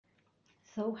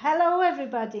So, hello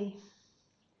everybody.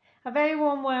 A very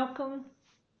warm welcome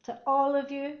to all of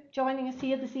you joining us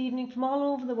here this evening from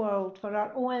all over the world for our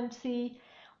OMC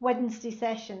Wednesday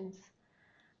sessions.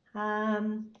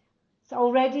 Um, so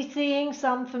already seeing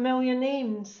some familiar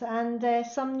names and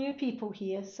some new people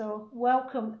here, so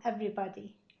welcome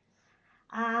everybody.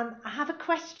 I have a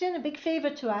question, a big favour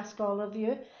to ask all of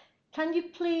you. Can you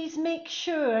please make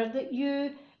sure that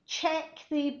you check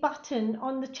the button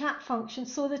on the chat function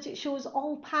so that it shows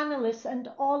all panelists and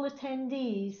all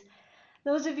attendees?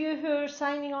 Those of you who are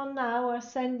signing on now are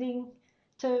sending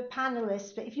to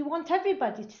panelists, but if you want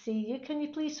everybody to see you, can you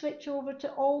please switch over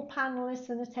to all panelists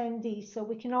and attendees so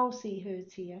we can all see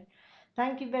who's here?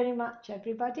 Thank you very much,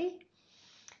 everybody.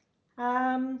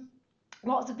 Um,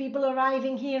 Lots of people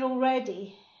arriving here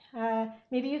already.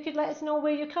 Maybe you could let us know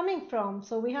where you're coming from.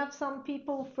 So we have some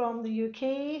people from the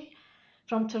UK,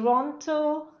 from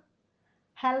Toronto.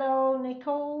 Hello,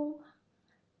 Nicole.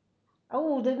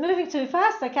 Oh, they're moving too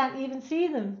fast. I can't even see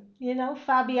them. You know,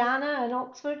 Fabiana in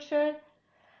Oxfordshire.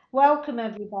 Welcome,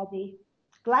 everybody.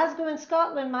 Glasgow in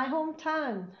Scotland, my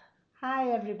hometown.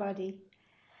 Hi, everybody.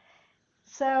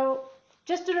 So,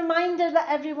 just a reminder that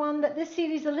everyone that this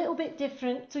series is a little bit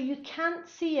different, so you can't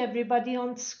see everybody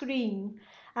on screen,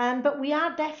 but we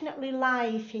are definitely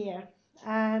live here.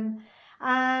 And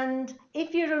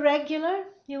if you're a regular,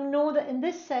 you'll know that in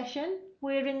this session,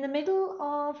 we're in the middle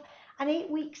of an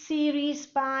 8-week series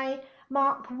by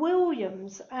Mark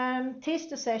Williams,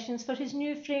 taster sessions for his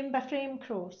new frame by frame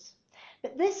course.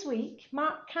 But this week,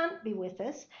 Mark can't be with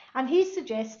us, and he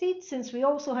suggested, since we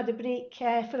also had a break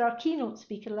for our keynote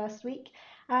speaker last week,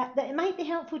 that it might be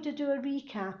helpful to do a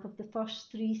recap of the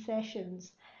first 3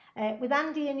 sessions with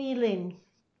Andy and Eileen.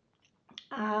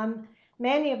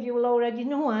 Many of you will already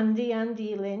know Andy and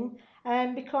Eileen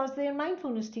because they're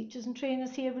mindfulness teachers and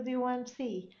trainers here with the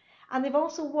OMC. And they've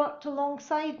also worked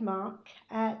alongside Mark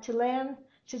to learn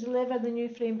to deliver the new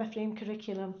frame by frame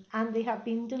curriculum, and they have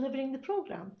been delivering the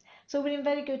programme. So we're in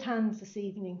very good hands this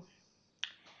evening.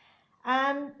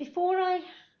 Before I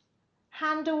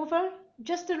hand over,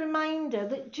 just a reminder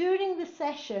that during the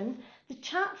session, the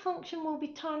chat function will be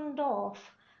turned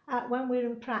off when we're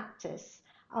in practice.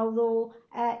 Although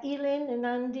Eileen and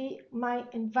Andy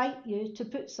might invite you to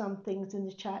put some things in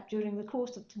the chat during the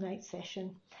course of tonight's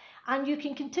session. And you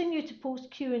can continue to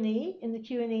post Q&A in the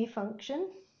Q&A function.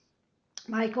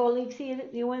 My colleagues here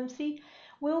at the OMC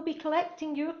will be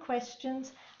collecting your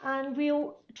questions and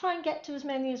we'll try and get to as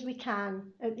many as we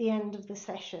can at the end of the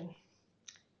session.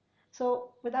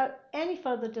 So without any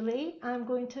further delay, I'm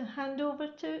going to hand over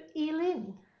to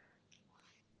Eileen.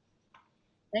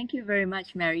 Thank you very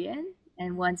much, Marianne.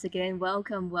 And once again,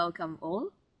 welcome all,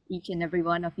 each and every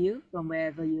one of you from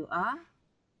wherever you are.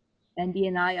 Andy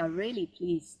and I are really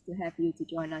pleased to have you to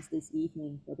join us this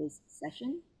evening for this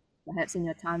session. Perhaps in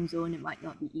your time zone, it might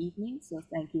not be evening, so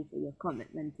thank you for your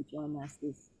commitment to join us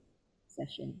this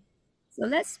session. So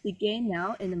let's begin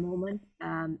now. In a moment,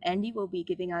 Andy will be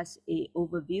giving us an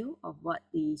overview of what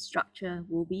the structure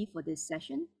will be for this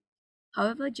session.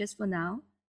 However, just for now,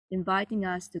 inviting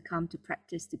us to come to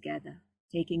practice together,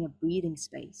 taking a breathing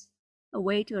space, a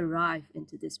way to arrive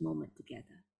into this moment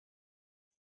together.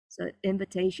 So,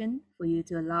 invitation for you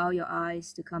to allow your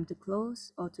eyes to come to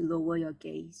close or to lower your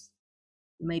gaze.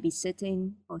 You may be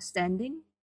sitting or standing,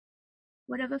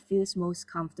 whatever feels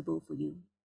most comfortable for you,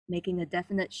 making a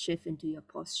definite shift into your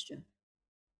posture.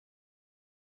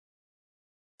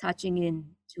 Touching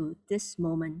in to this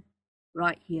moment,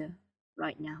 right here,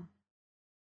 right now.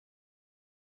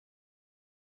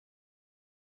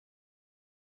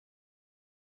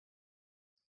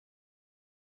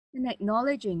 And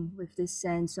acknowledging with this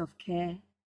sense of care,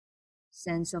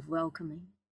 sense of welcoming,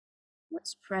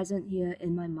 what's present here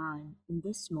in my mind in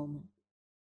this moment.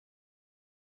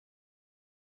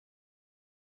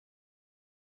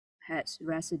 Perhaps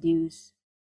residues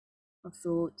of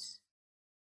thoughts,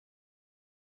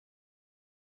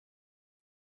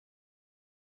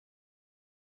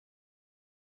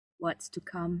 what's to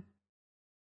come,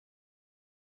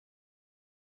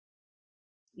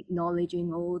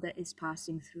 acknowledging all that is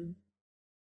passing through,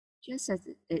 just as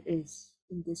it is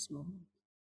in this moment.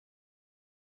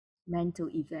 Mental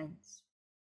events.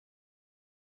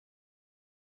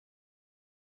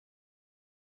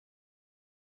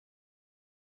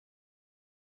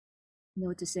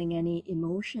 Noticing any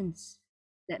emotions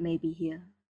that may be here.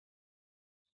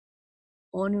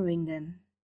 Honoring them,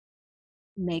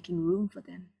 making room for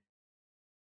them.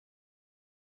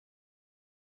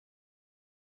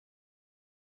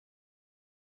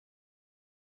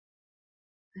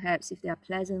 Perhaps if they are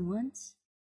pleasant ones,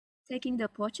 taking the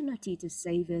opportunity to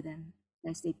savor them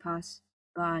as they pass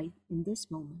by in this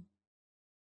moment.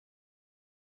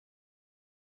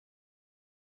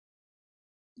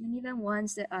 And even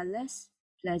ones that are less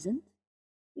pleasant,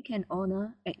 we can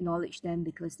honor, acknowledge them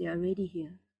because they are already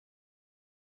here.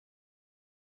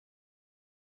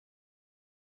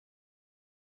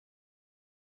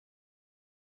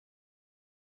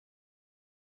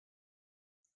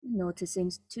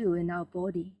 Noticing too in our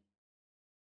body.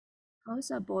 How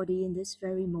is our body in this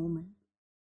very moment?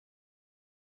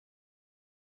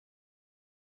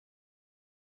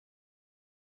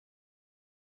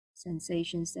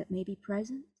 Sensations that may be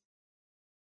present.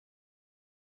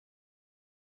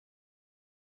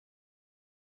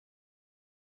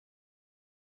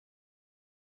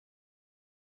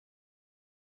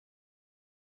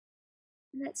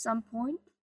 And at some point,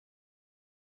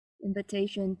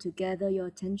 invitation to gather your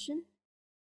attention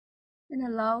and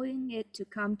allowing it to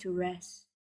come to rest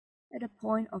at a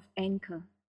point of anchor,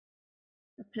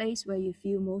 a place where you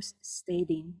feel most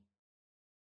steady.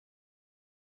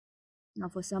 Now,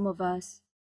 for some of us,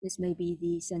 this may be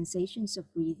the sensations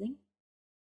of breathing.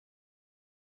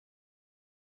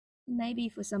 Maybe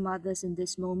for some others in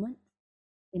this moment,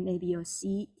 it may be your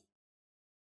seat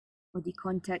or the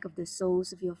contact of the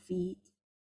soles of your feet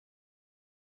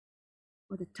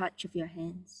or the touch of your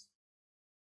hands.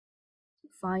 So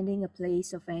finding a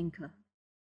place of anchor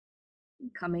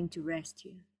and coming to rest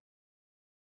here.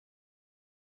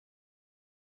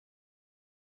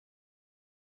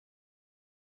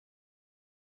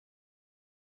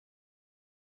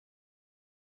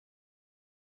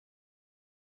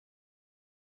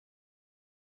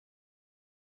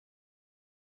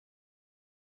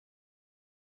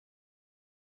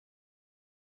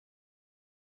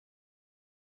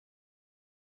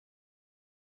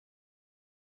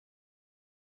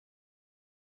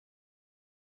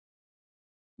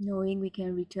 Knowing we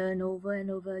can return over and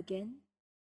over again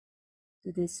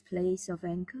to this place of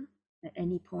anchor at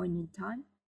any point in time.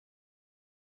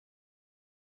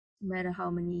 No matter how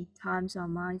many times our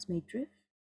minds may drift,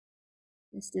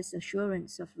 there's this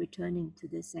assurance of returning to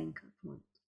this anchor point.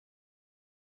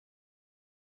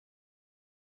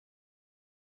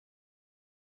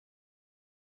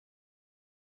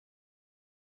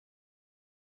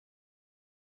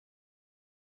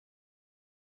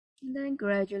 And then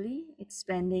gradually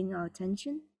expanding our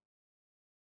attention,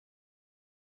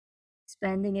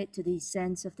 expanding it to the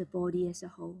sense of the body as a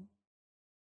whole,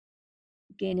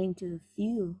 beginning to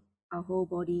feel our whole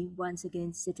body once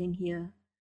again sitting here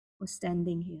or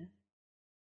standing here.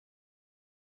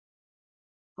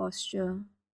 Posture,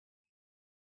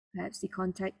 perhaps the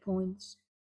contact points,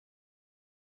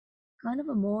 kind of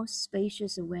a more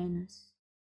spacious awareness.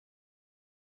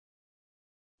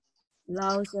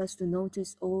 Allows us to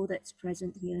notice all that's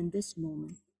present here in this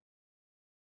moment.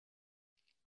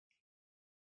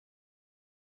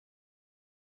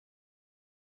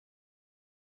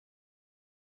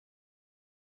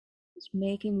 Just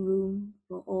making room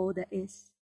for all that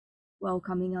is,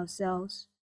 welcoming ourselves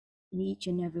and each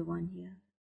and every one here.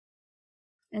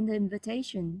 And the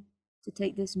invitation to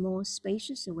take this more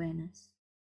spacious awareness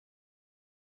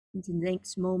into the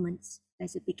next moments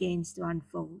as it begins to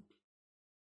unfold.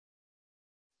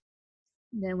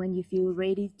 And then when you feel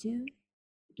ready to,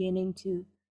 beginning to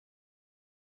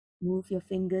move your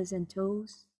fingers and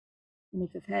toes, and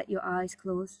if you've had your eyes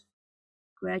closed,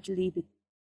 gradually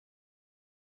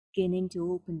beginning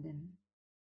to open them.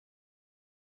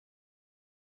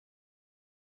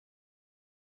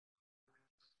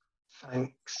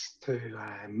 Thanks to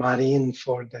Marion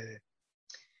for the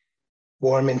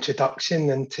warm introduction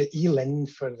and to Elin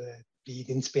for the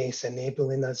breathing space,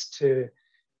 enabling us to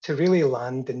really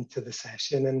land into the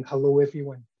session. And hello,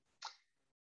 everyone.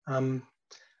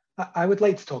 I would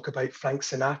like to talk about Frank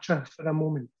Sinatra for a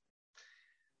moment.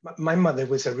 My mother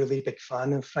was a really big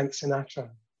fan of Frank Sinatra.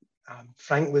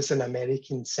 Frank was an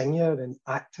American singer and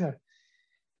actor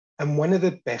and one of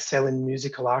the best-selling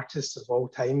musical artists of all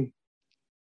time.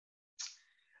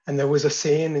 And there was a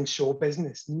saying in show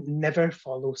business, never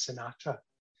follow Sinatra,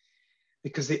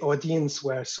 because the audience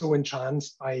were so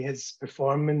entranced by his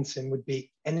performance and would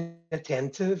be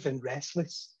inattentive and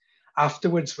restless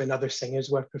afterwards when other singers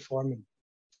were performing.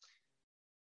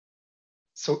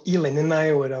 So Elin and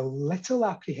I were a little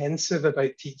apprehensive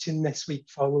about teaching this week,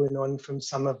 following on from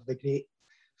some of the great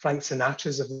Frank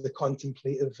Sinatras of the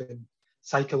contemplative and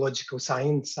psychological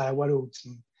science worlds.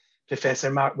 And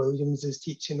Professor Mark Williams is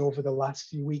teaching over the last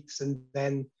few weeks, and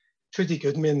then Trudy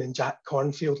Goodman and Jack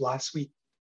Cornfield last week,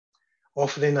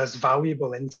 offering us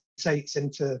valuable insights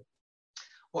into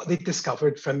what they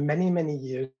discovered from many, many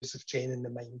years of training the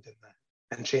mind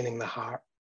and training the heart.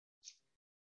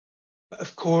 But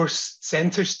of course,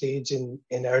 centre stage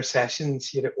in our sessions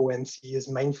here at OMC is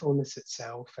mindfulness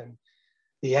itself and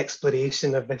the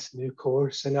exploration of this new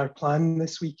course. And our plan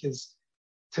this week is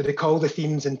to recall the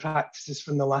themes and practices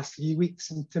from the last 3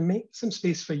 weeks and to make some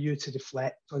space for you to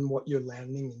reflect on what you're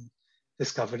learning and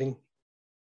discovering.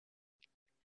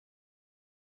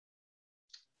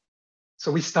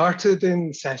 So we started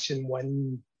in session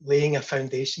 1, laying a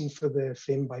foundation for the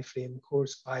frame by frame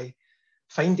course by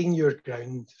finding your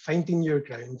ground. And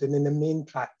in the main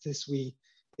practice, we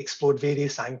explored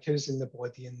various anchors in the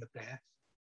body and the breath.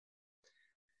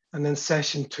 And then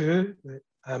session 2,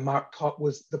 Mark taught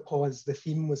was the pause. The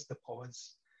theme was the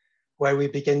pause, where we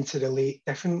begin to relate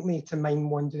differently to mind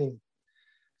wandering,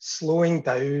 slowing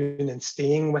down and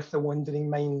staying with the wandering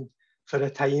mind for a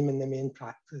time in the main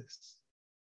practice.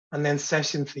 And then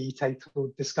session 3,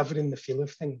 titled Discovering the Feel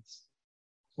of Things.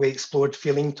 We explored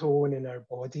feeling tone in our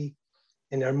body,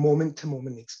 in our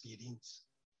moment-to-moment experience.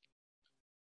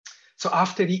 So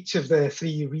after each of the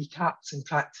 3 recaps and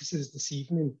practices this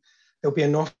evening, there'll be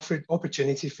an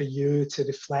opportunity for you to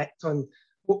reflect on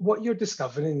what you're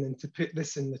discovering and to put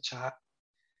this in the chat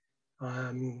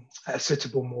at a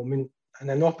suitable moment,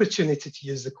 and an opportunity to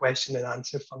use the question and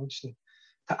answer function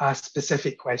to ask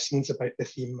specific questions about the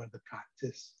theme or the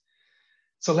practice.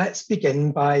 So let's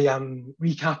begin by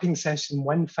recapping session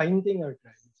 1, finding our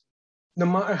ground. No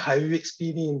matter how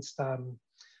experienced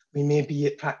we may be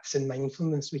at practicing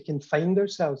mindfulness, we can find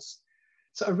ourselves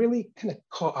sort of really kind of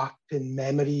caught up in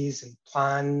memories and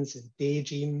plans and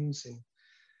daydreams and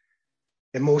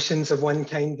emotions of one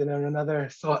kind or another,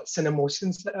 thoughts and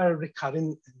emotions that are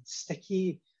recurrent and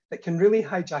sticky that can really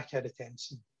hijack our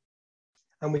attention.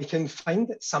 And we can find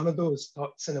that some of those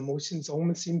thoughts and emotions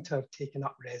almost seem to have taken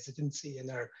up residency in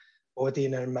our body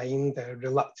and our mind. They're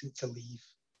reluctant to leave.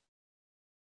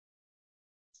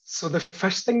 So the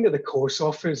first thing that the course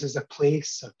offers is a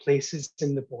place or places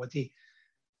in the body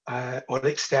or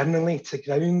externally to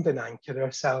ground and anchor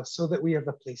ourselves so that we have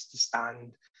a place to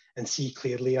stand and see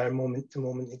clearly our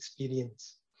moment-to-moment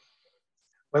experience.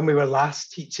 When we were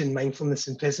last teaching mindfulness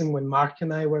in prison, when Mark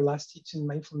and I were last teaching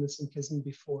mindfulness in prison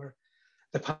before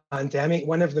the pandemic,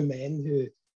 one of the men who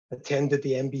attended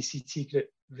the MBCT group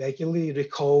regularly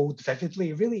recalled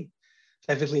vividly, really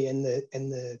vividly in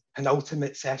the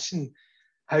penultimate session,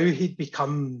 how he'd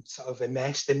become sort of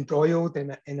enmeshed, embroiled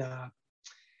in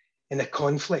a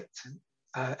conflict,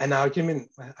 an argument,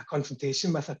 a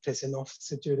confrontation with a prison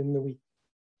officer during the week.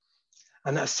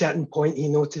 And at a certain point, he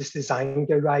noticed his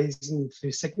anger rising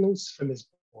through signals from his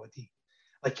body,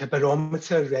 like a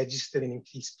barometer registering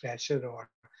increased pressure or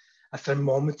a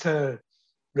thermometer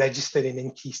registering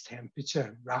increased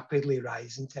temperature, rapidly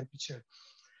rising temperature.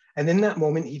 And in that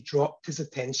moment, he dropped his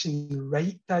attention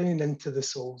right down into the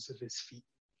soles of his feet,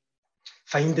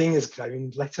 finding his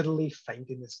ground, literally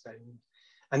finding his ground,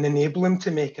 and enable him to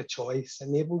make a choice,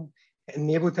 enabled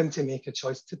him to make a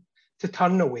choice to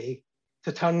turn away,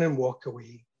 to turn and walk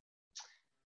away.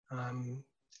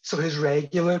 So his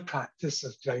regular practice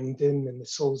of grounding in the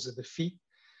soles of the feet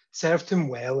served him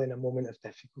well in a moment of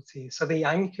difficulty. So the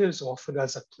anchors offer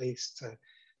us a place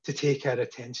to take our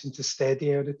attention, to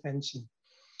steady our attention.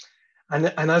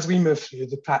 And as we move through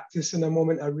the practice in a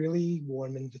moment, a really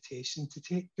warm invitation to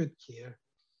take good care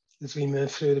as we move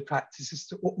through the practices,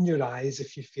 to open your eyes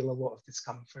if you feel a lot of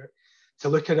discomfort, to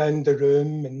look around the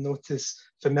room and notice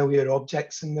familiar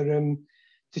objects in the room,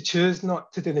 to choose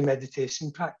not to do the meditation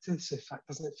practice if that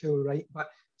doesn't feel right, but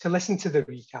to listen to the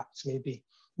recaps maybe,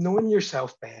 knowing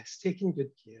yourself best, taking good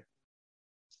care.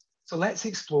 So let's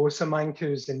explore some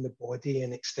anchors in the body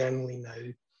and externally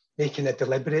now, making a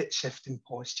deliberate shift in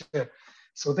posture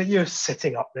so that you're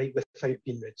sitting upright without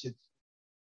being rigid.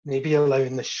 Maybe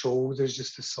allowing the shoulders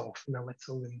just to soften a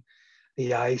little and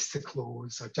the eyes to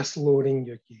close, or just lowering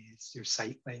your gaze, your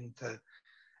sight line to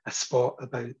a spot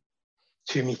about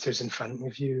 2 meters in front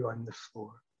of you on the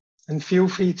floor. And feel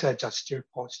free to adjust your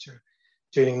posture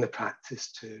during the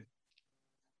practice too.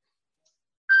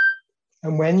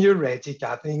 And when you're ready,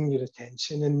 gathering your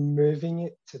attention and moving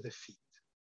it to the feet,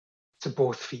 to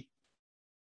both feet.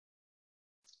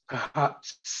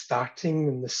 Perhaps starting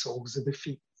in the soles of the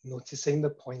feet, noticing the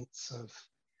points of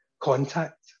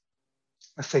contact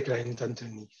with the ground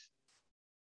underneath.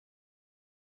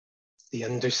 The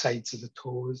undersides of the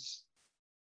toes.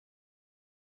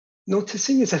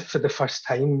 Noticing as if for the first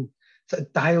time, sort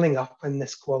of dialing up on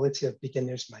this quality of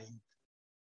beginner's mind.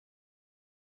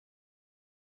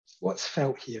 What's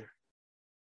felt here?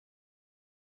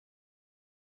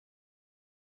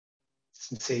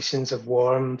 Sensations of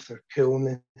warmth or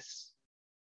coolness,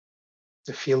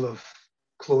 the feel of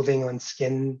clothing on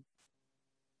skin,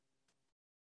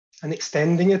 And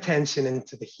extending attention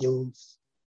into the heels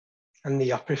and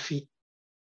the upper feet,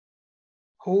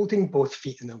 holding both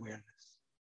feet in awareness.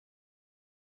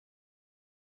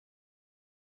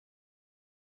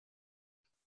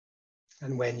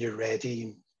 And when you're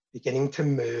ready, beginning to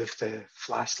move the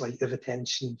flashlight of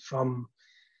attention from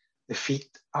the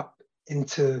feet up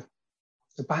into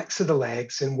the backs of the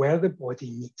legs and where the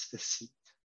body meets the seat.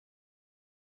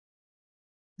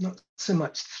 Not so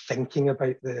much thinking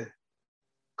about the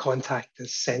contact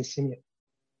as sensing it.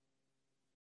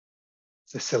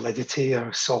 The solidity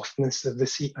or softness of the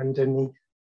seat underneath.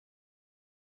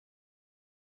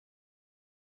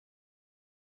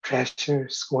 Pressure,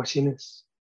 squashiness.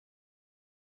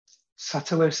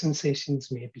 Subtler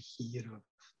sensations may be here of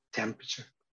temperature.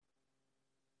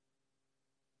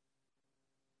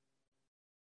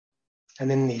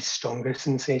 And in these stronger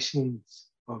sensations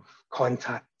of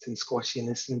contact and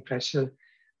squashiness and pressure,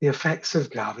 the effects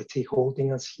of gravity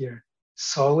holding us here,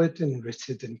 solid and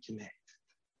rooted and connected.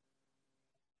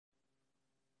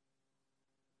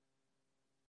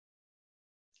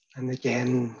 And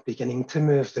again, beginning to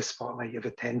move the spotlight of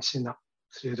attention up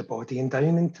through the body and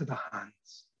down into the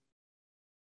hands.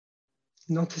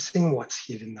 Noticing what's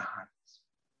here in the hands.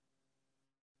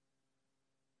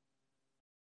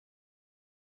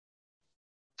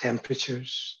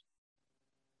 Temperatures,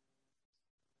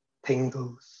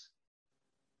 tingles,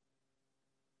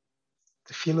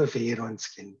 the feel of air on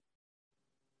skin.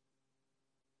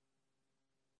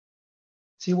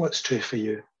 See what's true for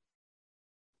you.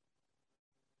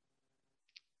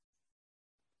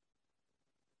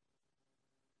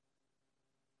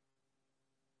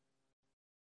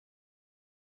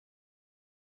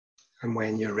 And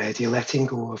when you're ready, letting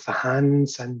go of the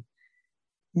hands and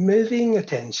moving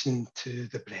attention to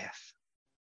the breath.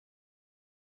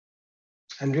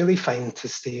 And really find to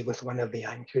stay with one of the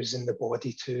anchors in the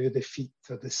body too, the feet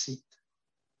or the seat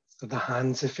or the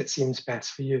hands if it seems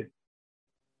best for you.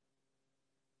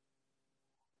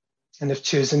 And if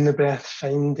choosing the breath,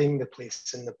 finding the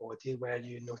place in the body where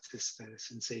you notice the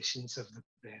sensations of the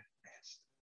breath best.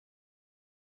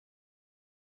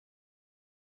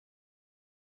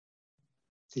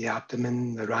 The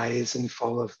abdomen, the rise and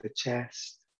fall of the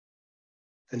chest,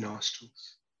 the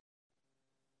nostrils.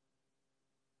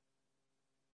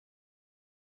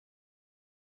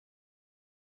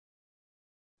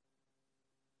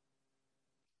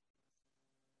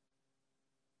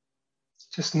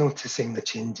 Just noticing the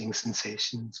changing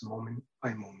sensations moment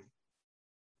by moment.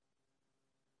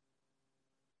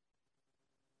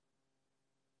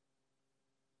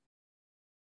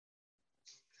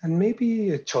 And maybe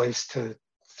a choice to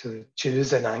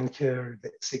choose an anchor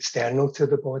that's external to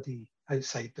the body,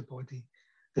 outside the body,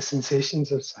 the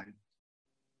sensations of sound.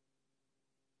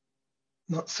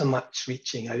 Not so much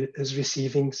reaching out as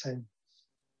receiving sound.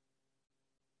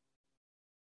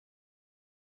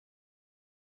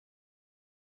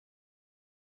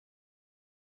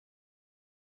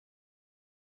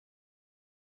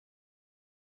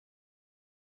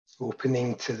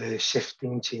 Opening to the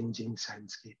shifting, changing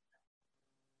soundscape.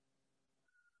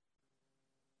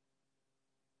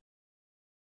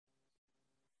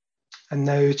 And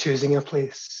now choosing a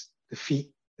place, the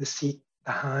feet, the seat,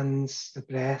 the hands, the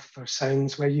breath, or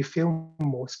sounds where you feel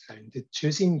most grounded,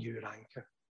 choosing your anchor.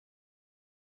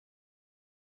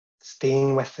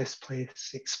 Staying with this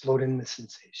place, exploring the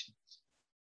sensations.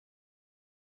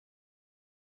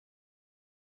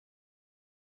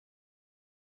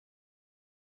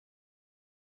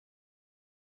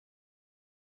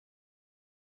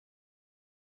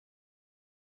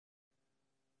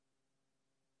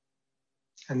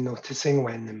 And noticing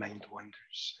when the mind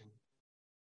wanders. And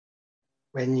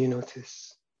when you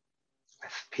notice,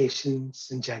 with patience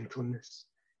and gentleness,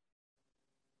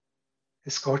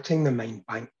 escorting the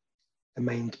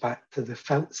mind back to the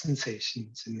felt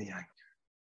sensations in the anchor.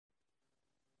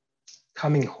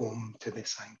 Coming home to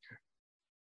this anchor.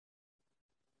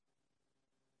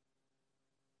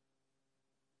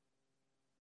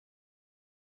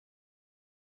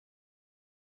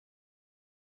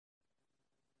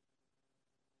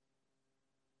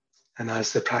 And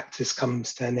as the practice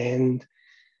comes to an end,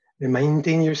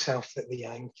 reminding yourself that the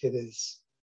anchor is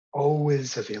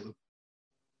always available.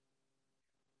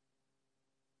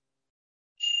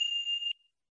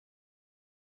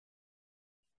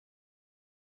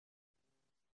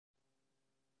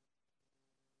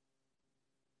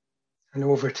 And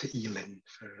over to Elin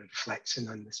for a reflection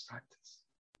on this practice.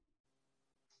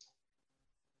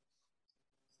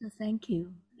 So thank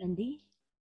you, Andy.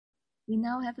 We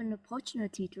now have an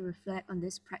opportunity to reflect on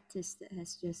this practice that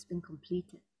has just been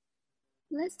completed.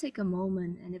 Let's take a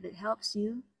moment, and if it helps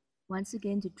you, once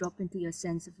again to drop into your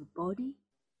sense of the body,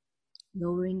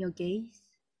 lowering your gaze.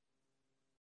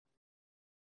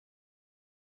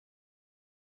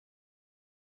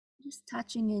 Just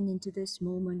touching into this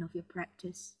moment of your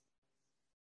practice.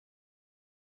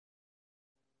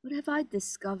 What have I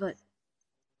discovered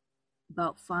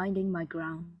about finding my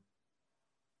ground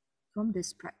from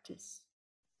this practice?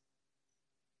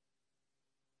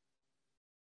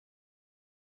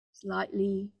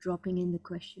 Slightly dropping in the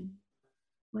question,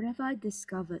 what have I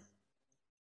discovered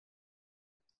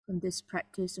from this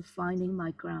practice of finding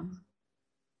my ground?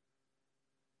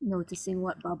 Noticing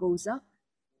what bubbles up.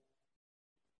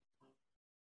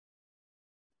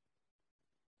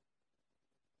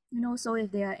 And also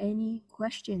if there are any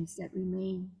questions that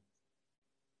remain.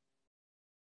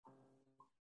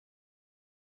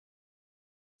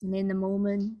 And in a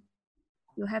moment,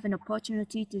 you'll have an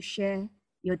opportunity to share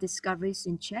your discoveries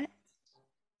in chat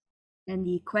and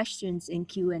the questions in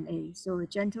Q&A. So a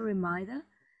gentle reminder,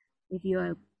 if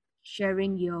you're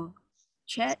sharing your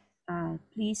chat,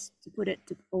 please to put it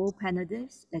to all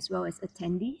panelists as well as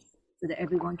attendees so that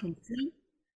everyone can see.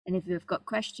 And if you've got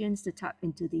questions, to tap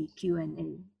into the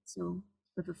Q&A. So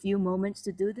with a few moments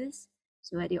to do this,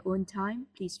 so at your own time,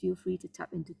 please feel free to tap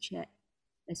into chat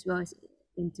as well as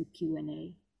into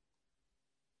Q&A.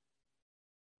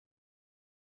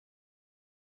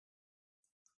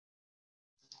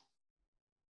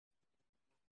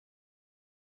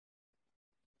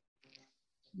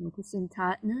 Noticing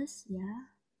tiredness, yeah.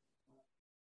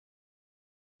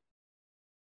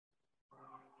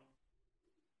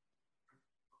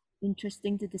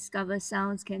 Interesting to discover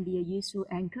sounds can be a useful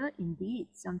anchor, indeed,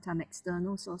 sometimes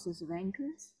external sources of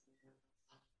anchors.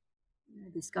 I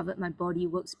discovered my body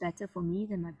works better for me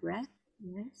than my breath,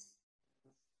 yes.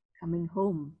 Coming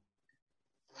home.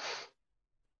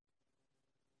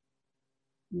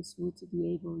 Useful to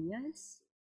be able, yes.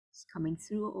 It's coming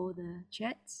through all the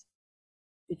chats.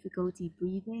 Difficulty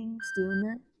breathing,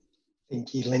 stillness. I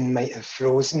think Elin might have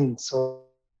frozen, so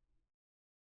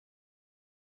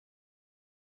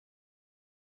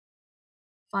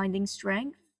Finding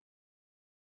strength.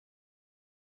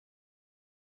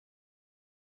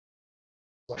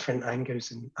 different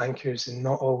anchors and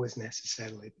not always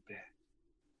necessarily the breath.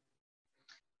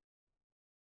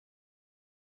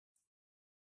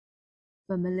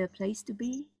 Familiar place to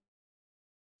be.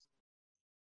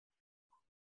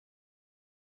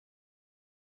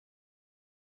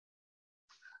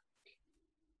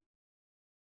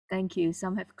 Thank you.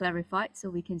 Some have clarified, so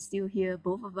we can still hear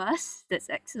both of us. That's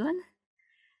excellent.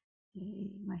 Okay.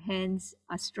 My hands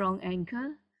are strong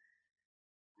anchor.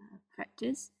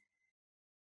 Practice.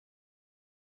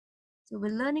 So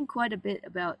we're learning quite a bit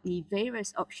about the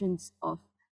various options of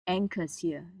anchors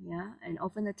here, yeah. And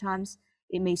often the times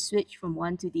it may switch from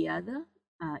one to the other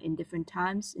in different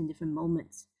times, in different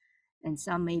moments. And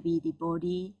some may be the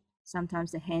body,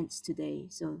 sometimes the hands today.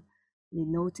 So we're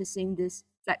noticing this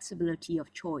flexibility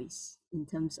of choice in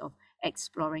terms of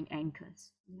exploring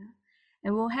anchors. Yeah?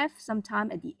 And we'll have some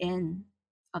time at the end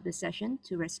of the session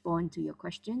to respond to your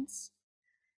questions.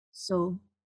 So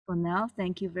for now,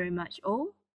 thank you very much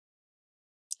all.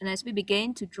 And as we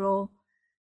begin to draw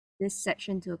this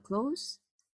section to a close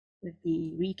with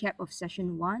the recap of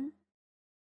session 1,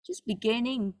 just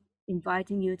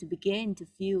inviting you to begin to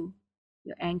feel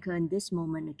your anchor in this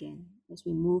moment again as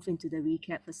we move into the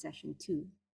recap for session 2.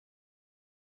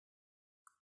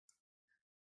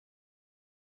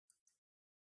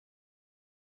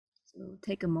 So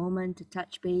take a moment to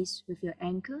touch base with your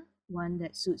anchor, one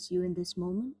that suits you in this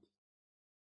moment,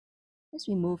 as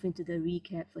we move into the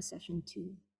recap for session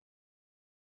 2.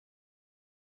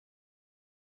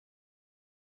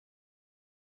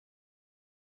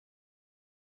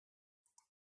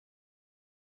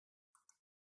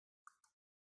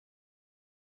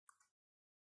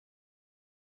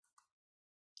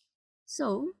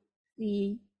 So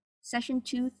the session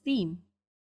 2 theme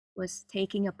was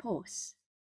taking a pause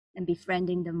and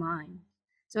befriending the mind.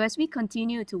 So as we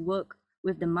continue to work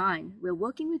with the mind, we're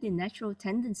working with the natural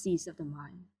tendencies of the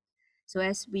mind. So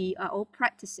as we are all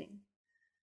practicing,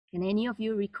 can any of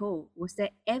you recall, was there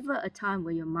ever a time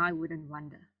where your mind wouldn't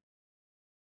wander?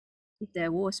 If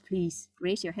there was, please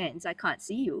raise your hands. I can't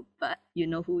see you, but you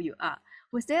know who you are.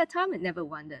 Was there a time it never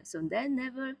wandered? So there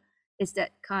never is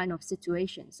that kind of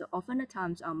situation. So often the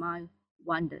times our mind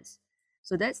wanders.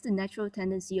 So that's the natural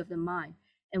tendency of the mind.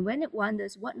 And when it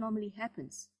wanders, what normally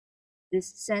happens? This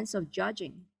sense of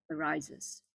judging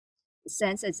arises. The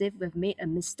sense as if we've made a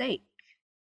mistake,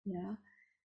 yeah,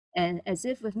 and as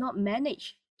if we've not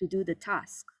managed to do the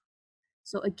task.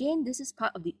 So again, this is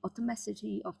part of the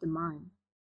automaticity of the mind.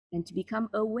 And to become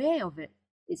aware of it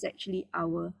is actually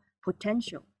our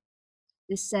potential,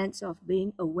 this sense of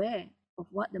being aware of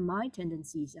what the mind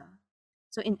tendencies are.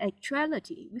 So in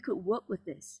actuality, we could work with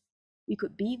this. We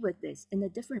could be with this in a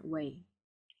different way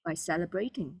by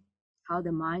celebrating how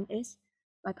the mind is,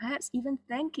 by perhaps even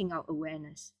thanking our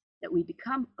awareness that we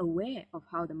become aware of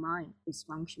how the mind is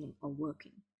functioning or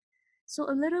working. So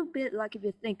a little bit like if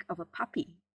you think of a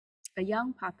puppy, a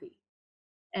young puppy,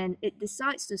 and it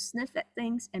decides to sniff at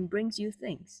things and brings you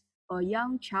things, or a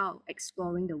young child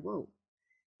exploring the world.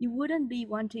 You wouldn't be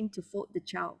wanting to fault the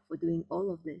child for doing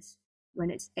all of this when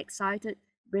it's excited,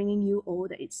 bringing you all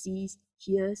that it sees,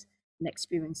 hears, and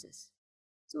experiences.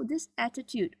 So this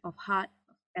attitude of heart,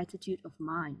 attitude of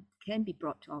mind can be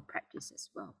brought to our practice as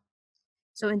well.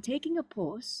 So in taking a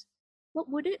pause, what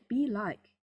would it be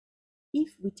like if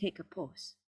we take a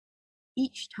pause?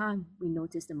 Each time we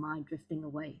notice the mind drifting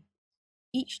away,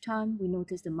 each time we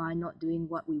notice the mind not doing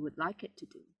what we would like it to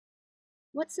do,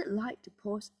 what's it like to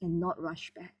pause and not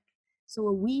rush back? So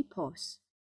a we pause.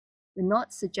 We're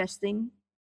not suggesting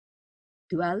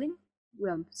dwelling,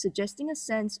 we're suggesting a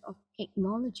sense of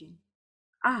acknowledging.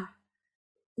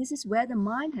 This is where the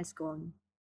mind has gone.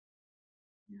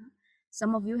 Yeah.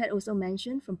 Some of you had also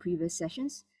mentioned from previous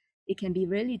sessions, it can be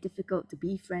really difficult to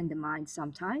befriend the mind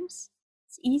sometimes.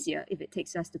 It's easier if it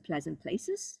takes us to pleasant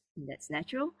places, and that's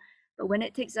natural. But when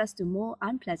it takes us to more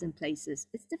unpleasant places,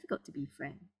 it's difficult to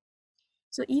befriend.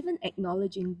 So even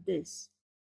acknowledging this,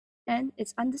 and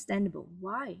it's understandable.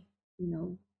 Why?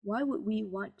 Why would we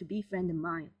want to befriend the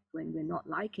mind when we're not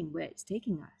liking where it's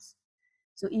taking us?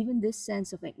 So even this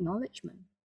sense of acknowledgement.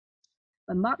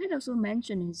 But Mark had also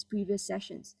mentioned in his previous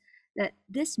sessions that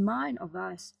this mind of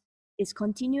us is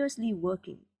continuously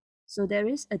working. So there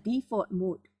is a default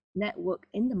mode network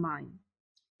in the mind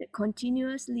that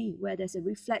continuously, where there's a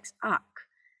reflex arc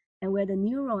and where the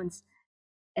neurons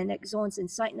and axons and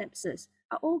synapses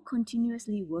are all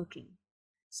continuously working.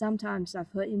 Sometimes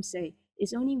I've heard him say,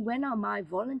 it's only when our mind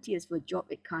volunteers for a job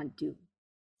it can't do.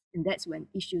 And that's when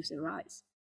issues arise.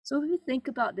 So if you think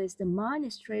about this, the mind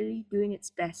is really doing its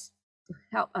best to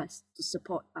help us, to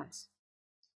support us.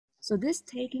 So this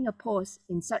taking a pause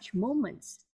in such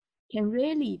moments can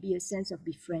really be a sense of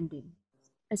befriending,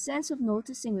 a sense of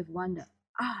noticing with wonder,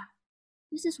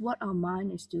 this is what our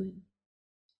mind is doing.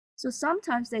 So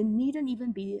sometimes there needn't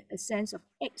even be a sense of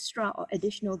extra or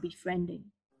additional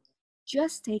befriending.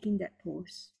 Just taking that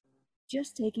pause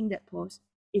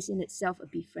is in itself a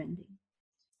befriending.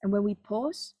 And when we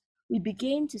pause, we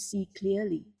begin to see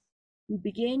clearly. We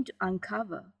begin to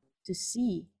uncover, to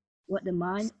see what the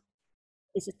mind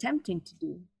is attempting to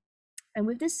do. And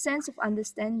with this sense of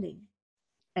understanding,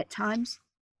 at times,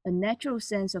 a natural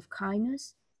sense of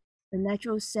kindness, a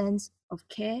natural sense of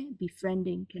care,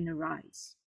 befriending can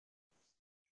arise.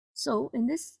 So in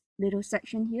this little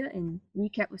section here, in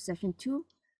recap of session 2,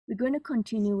 we're going to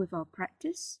continue with our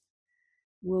practice.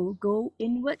 We'll go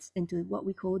inwards into what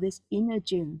we call this inner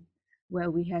gym, where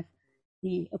we have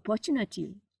the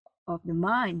opportunity of the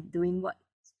mind doing what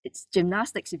it's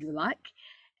gymnastics, if you like,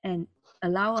 and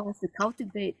allow us to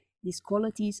cultivate these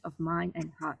qualities of mind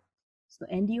and heart. So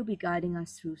Andy will be guiding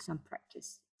us through some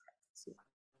practice.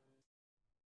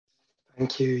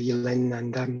 Thank you, Yilin.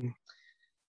 And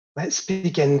let's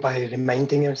begin by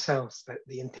reminding ourselves that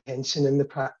the intention in the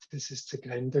practice is to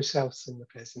ground ourselves in the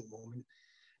present moment.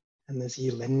 And as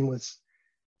Yilin was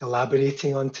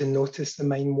elaborating on, to notice the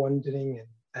mind wandering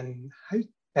and how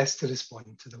best to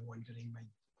respond to the wandering mind.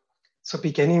 So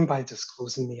beginning by just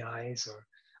closing the eyes or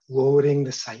lowering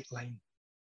the sight line.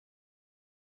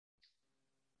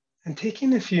 And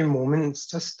taking a few moments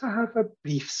just to have a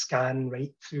brief scan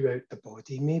right throughout the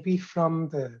body, maybe from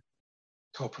the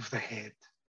top of the head,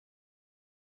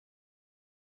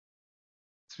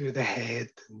 through the head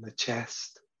and the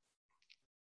chest,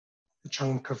 the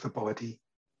trunk of the body,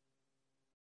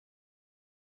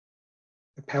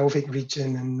 the pelvic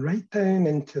region, and right down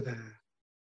into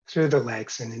through the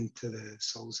legs and into the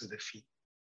soles of the feet.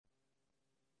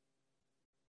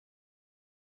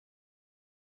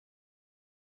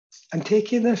 And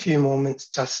taking a few moments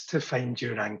just to find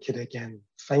your anchor again,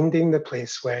 finding the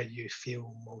place where you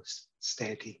feel most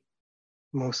steady,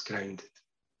 most grounded.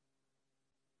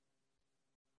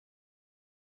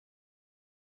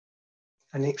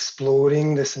 And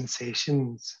exploring the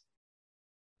sensations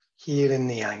here in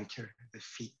the anchor, the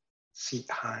feet, seat,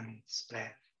 hands,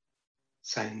 breath,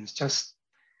 sounds, just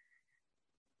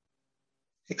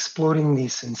exploring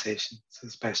these sensations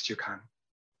as best you can.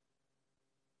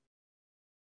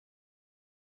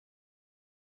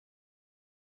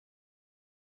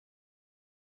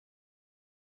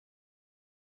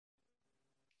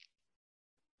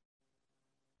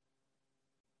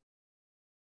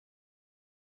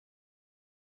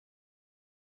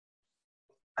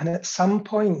 And at some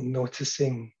point,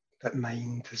 noticing that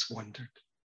mind has wandered.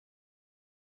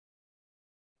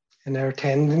 And our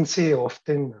tendency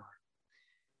often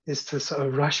is to sort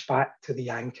of rush back to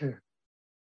the anchor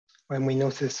when we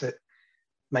notice that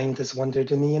mind has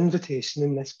wandered. And the invitation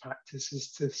in this practice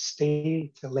is to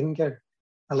stay, to linger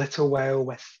a little while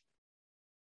with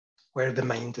where the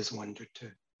mind has wandered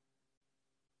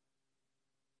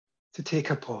to take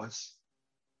a pause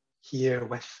here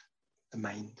with the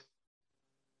mind.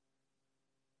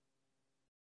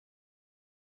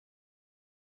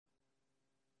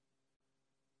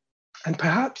 And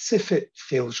perhaps if it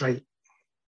feels right,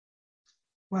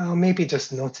 well, maybe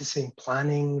just noticing,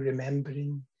 planning,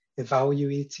 remembering,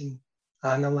 evaluating,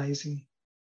 analysing.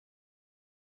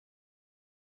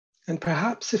 And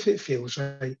perhaps if it feels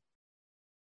right,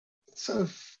 sort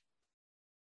of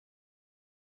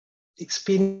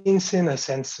experiencing a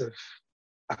sense of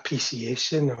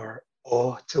appreciation or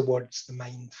awe towards the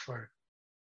mind for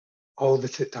all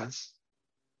that it does.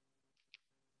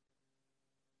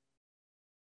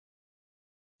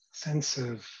 A sense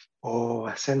of awe,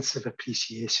 a sense of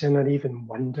appreciation, or even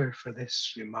wonder for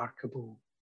this remarkable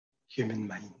human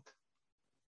mind.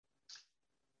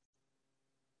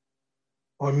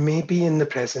 Or maybe in the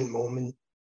present moment,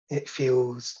 it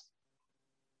feels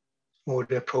more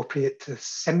appropriate to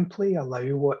simply allow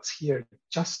what's here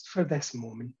just for this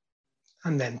moment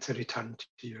and then to return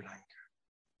to your anchor.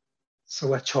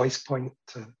 So a choice point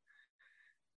to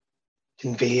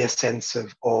convey a sense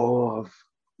of awe, of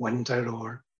wonder,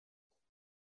 or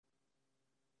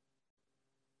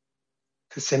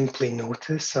to simply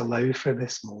notice, allow for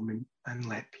this moment and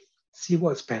let be. See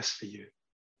what's best for you.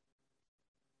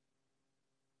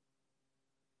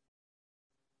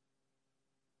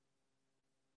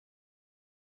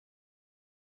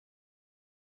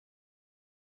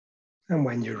 And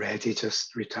when you're ready,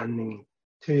 just returning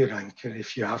to your anchor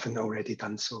if you haven't already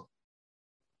done so.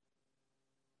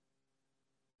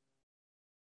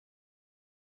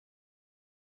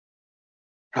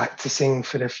 Practicing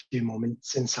for a few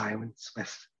moments in silence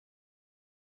with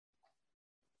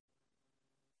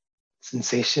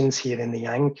sensations here in the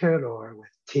anchor or with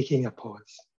taking a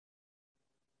pause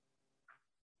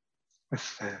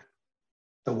with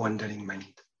the wandering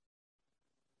mind.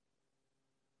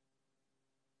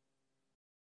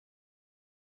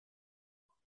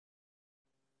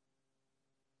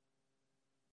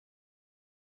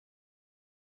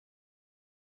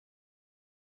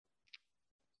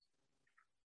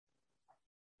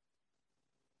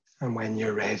 And when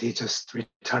you're ready, just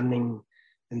returning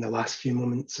in the last few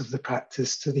moments of the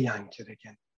practice to the anchor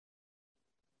again.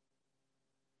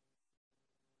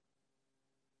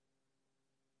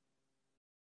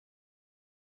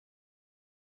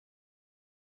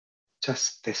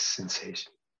 Just this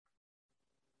sensation.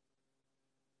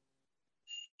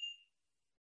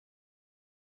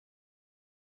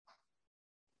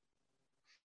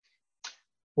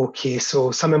 Okay, so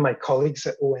some of my colleagues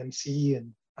at OMC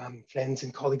and friends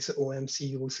and colleagues at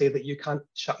OMC will say that you can't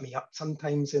shut me up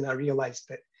sometimes, and I realised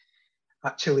that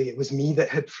actually it was me that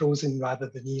had frozen rather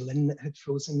than Eileen that had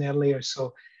frozen earlier,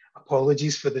 so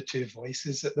apologies for the two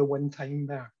voices at the one time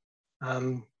there.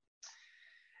 And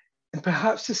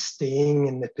perhaps just staying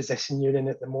in the position you're in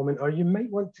at the moment, or you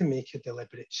might want to make a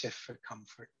deliberate shift for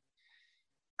comfort.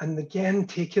 And again,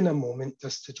 taking a moment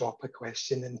just to drop a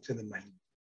question into the mind.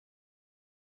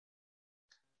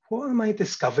 What am I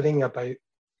discovering about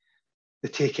the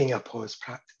taking a pause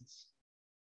practice?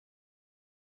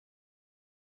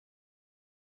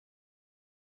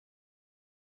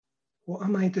 What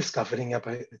am I discovering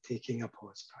about the taking a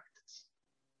pause practice?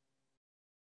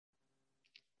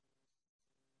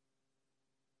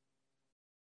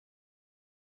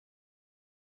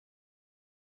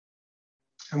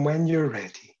 And when you're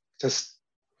ready, just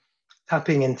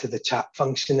tapping into the chat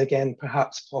function again,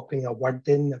 perhaps popping a word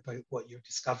in about what you're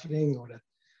discovering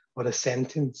or a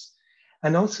sentence.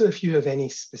 And also if you have any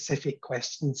specific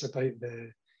questions about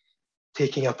the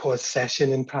taking a pause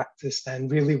session in practice, then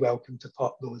really welcome to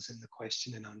pop those in the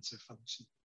question and answer function.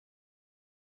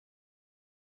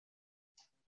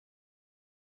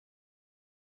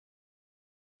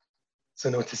 So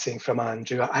noticing from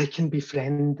Andrew, I can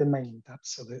befriend the mind,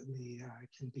 absolutely. I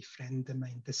can befriend the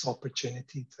mind, this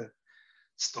opportunity to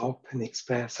stop and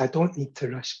express. I don't need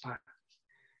to rush back.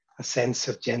 A sense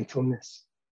of gentleness,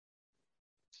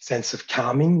 a sense of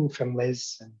calming from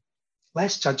Liz, and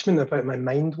less judgment about my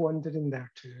mind wandering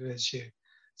there too as you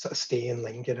sort of stay and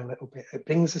linger a little bit. It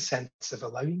brings a sense of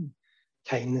allowing,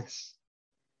 kindness.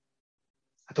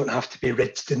 I don't have to be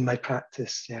rigid in my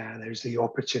practice. Yeah, there's the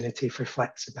opportunity for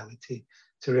flexibility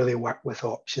to really work with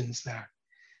options there.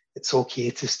 It's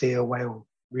okay to stay a while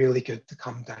really good to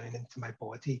come down into my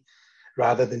body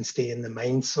rather than stay in the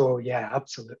mind. So yeah,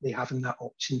 absolutely having that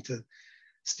option to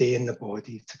stay in the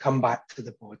body, to come back to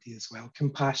the body as well.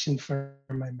 Compassion for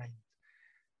my mind.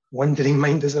 Wandering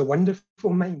mind is a wonderful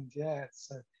mind. Yeah,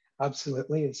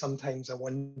 absolutely. It's sometimes a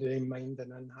wandering mind,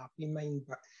 an unhappy mind,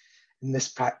 but in this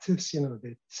practice, you know,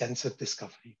 the sense of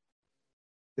discovery,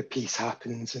 the peace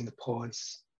happens in the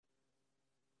pause.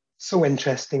 So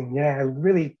interesting. Yeah,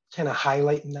 really kind of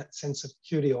highlighting that sense of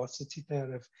curiosity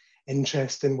there, of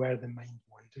interest in where the mind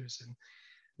wanders. And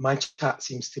my chat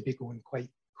seems to be going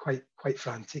quite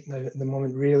frantic now at the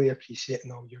moment. Really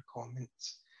appreciating all your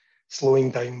comments. Slowing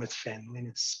down with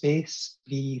friendliness, space,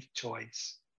 breathe,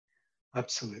 choice.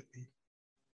 Absolutely.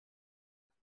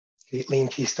 Greatly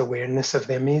increased awareness of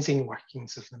the amazing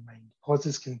workings of the mind.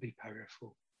 Pauses can be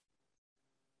powerful.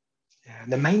 Yeah,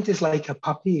 the mind is like a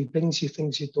puppy. It brings you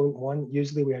things you don't want.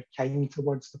 Usually we are kind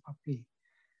towards the puppy,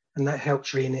 and that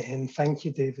helps rein it in. Thank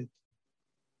you, David.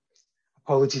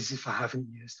 Apologies if I haven't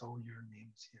used all your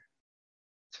names here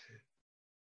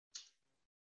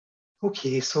too.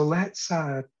 Okay, so let's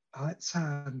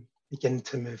begin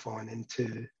to move on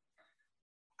into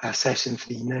session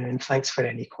 3 now, and thanks for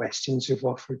any questions you've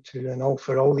offered too, and all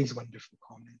for all these wonderful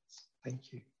comments.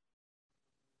 Thank you.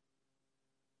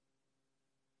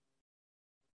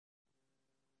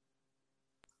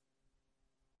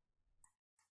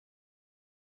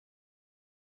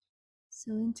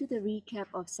 So into the recap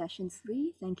of session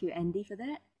 3, thank you Andy for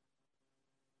that.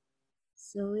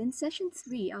 So in session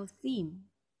 3, our theme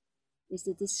is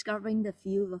the discovering the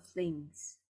feel of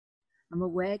things. I'm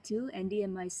aware too, Andy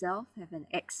and myself have an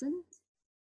accent,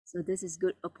 so this is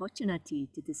good opportunity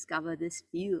to discover this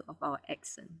feel of our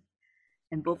accent.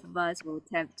 And both of us will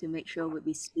attempt to make sure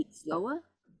we speak slower.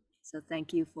 So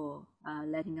thank you for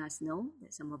letting us know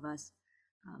that some of us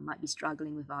might be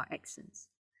struggling with our accents.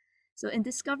 So in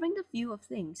discovering the feel of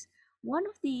things, one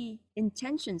of the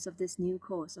intentions of this new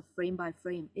course of Frame by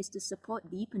Frame is to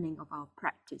support deepening of our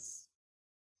practice.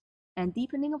 And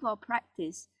deepening of our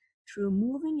practice through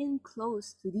moving in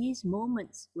close to these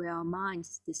moments where our mind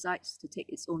decides to take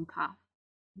its own path.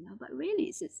 But really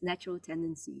it's its natural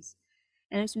tendencies.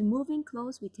 And as we move in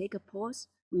close, we take a pause,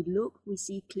 we look, we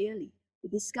see clearly. We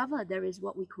discover there is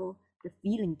what we call the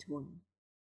feeling tone.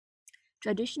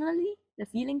 Traditionally, the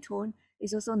feeling tone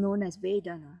is also known as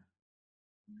Vedana.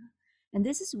 And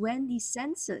this is when these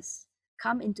senses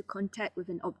come into contact with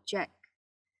an object.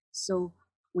 So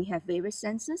we have various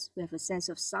senses. We have a sense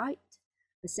of sight,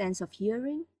 a sense of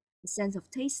hearing, a sense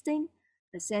of tasting,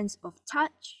 a sense of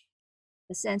touch,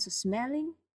 a sense of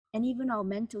smelling, and even our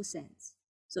mental sense.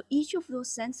 So each of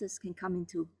those senses can come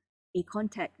into a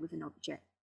contact with an object.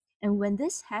 And when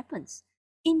this happens,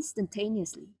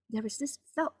 instantaneously, there is this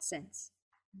felt sense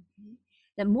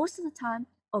that most of the time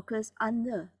occurs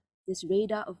under this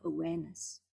radar of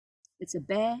awareness. It's a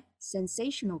bare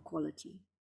sensational quality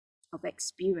of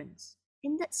experience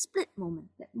in that split moment,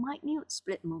 that minute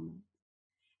split moment.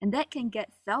 And that can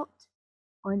get felt,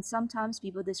 or sometimes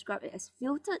people describe it as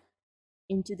filtered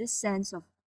into this sense of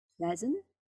pleasant,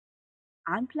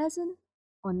 unpleasant,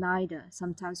 or neither.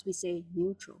 Sometimes we say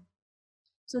neutral.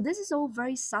 So this is all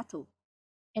very subtle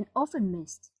and often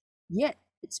missed, yet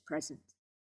it's present.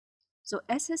 So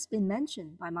as has been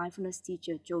mentioned by mindfulness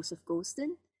teacher Joseph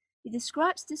Goldstein, he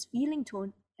describes this feeling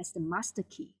tone as the master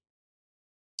key.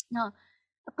 Now,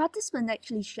 a participant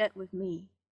actually shared with me,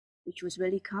 which was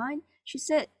really kind. She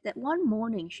said that one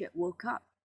morning she had woke up.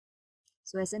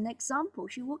 So as an example,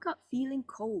 she woke up feeling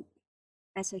cold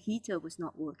as her heater was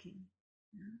not working.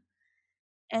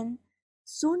 And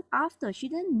soon after, she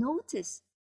then noticed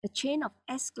a chain of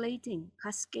escalating,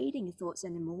 cascading thoughts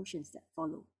and emotions that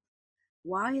followed.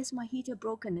 Why is my heater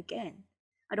broken again?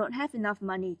 I don't have enough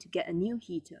money to get a new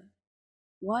heater.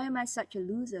 Why am I such a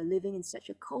loser living in such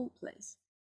a cold place?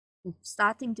 And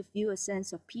starting to feel a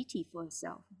sense of pity for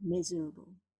herself, miserable.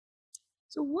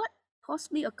 So what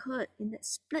possibly occurred in that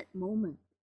split moment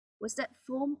was that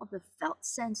form of the felt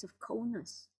sense of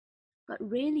coldness, but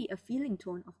really a feeling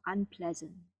tone of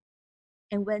unpleasant.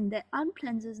 And when that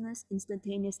unpleasantness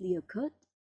instantaneously occurred,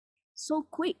 so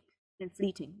quick and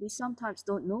fleeting, we sometimes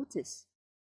don't notice.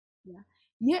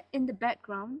 Yet in the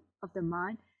background of the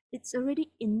mind, it's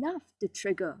already enough to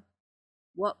trigger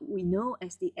what we know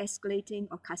as the escalating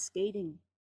or cascading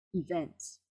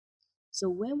events. So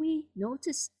when we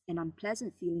notice an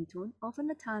unpleasant feeling tone, often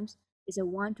the times is a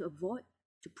one to avoid,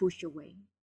 to push away.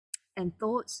 And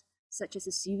thoughts, such as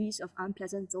a series of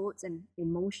unpleasant thoughts and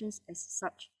emotions as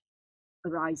such,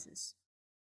 arises.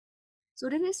 So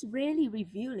that is really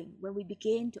revealing when we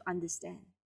begin to understand.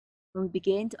 When we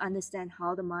begin to understand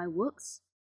how the mind works,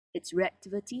 its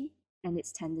reactivity, and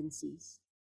its tendencies.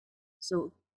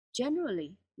 So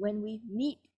generally, when we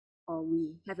meet or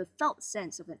we have a felt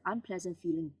sense of an unpleasant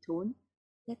feeling tone,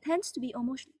 there tends to be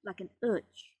almost like an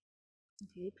urge.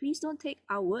 Okay, please don't take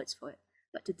our words for it,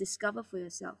 but to discover for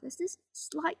yourself. There's this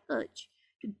slight urge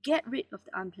to get rid of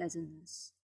the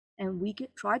unpleasantness. And we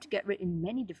could try to get rid in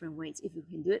many different ways. If we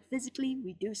can do it physically,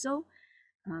 we do so,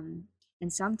 and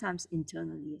sometimes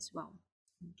internally as well.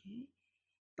 Okay,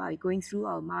 by going through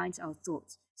our minds, our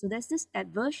thoughts. So there's this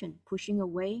aversion pushing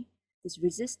away, this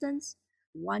resistance,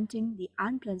 wanting the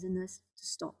unpleasantness to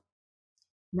stop.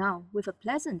 Now, with a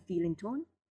pleasant feeling tone,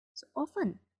 so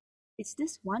often it's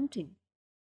this wanting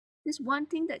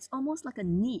that's almost like a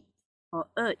need or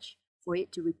urge for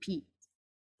it to repeat,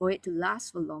 for it to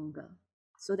last for longer,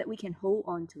 so that we can hold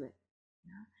on to it.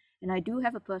 Yeah? And I do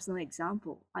have a personal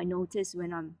example. I notice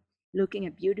when I'm looking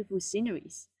at beautiful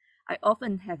sceneries, I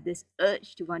often have this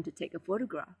urge to want to take a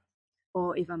photograph.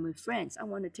 Or if I'm with friends, I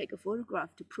want to take a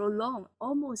photograph to prolong,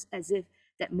 almost as if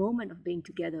that moment of being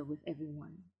together with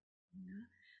everyone. Yeah?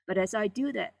 But as I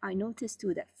do that, I notice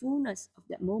too that fullness of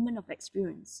that moment of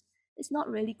experience is not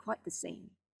really quite the same.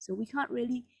 So we can't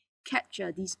really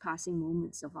capture these passing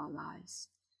moments of our lives.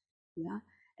 Yeah?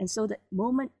 And so that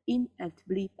moment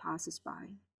inevitably passes by.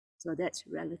 So that's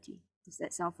reality. Does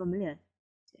that sound familiar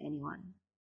to anyone?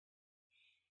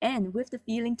 And with the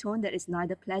feeling tone that is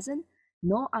neither pleasant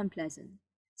nor unpleasant,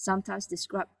 sometimes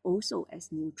described also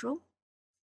as neutral,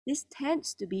 this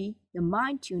tends to be the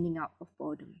mind tuning out of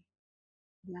boredom.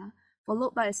 Yeah?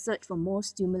 Followed by a search for more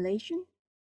stimulation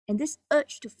and this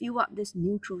urge to fill up this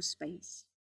neutral space.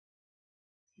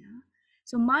 Yeah?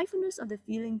 So mindfulness of the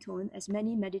feeling tone, as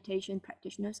many meditation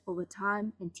practitioners over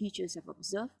time and teachers have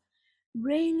observed,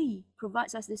 really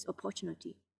provides us this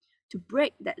opportunity to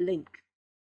break that link.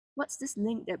 What's this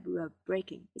link that we are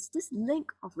breaking? It's this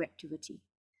link of reactivity.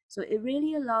 So it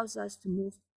really allows us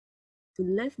to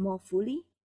live more fully,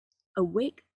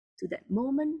 awake to that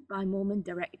moment by moment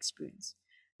direct experience.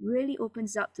 Really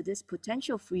opens up to this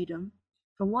potential freedom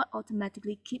from what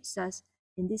automatically keeps us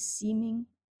in these seeming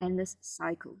endless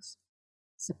cycles.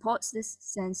 Supports this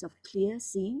sense of clear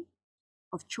seeing,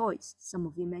 of choice. Some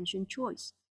of you mentioned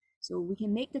choice. So we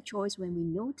can make the choice when we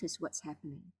notice what's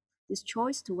happening. This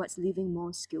choice towards living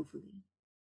more skillfully.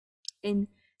 In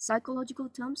psychological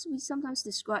terms, we sometimes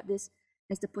describe this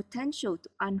as the potential to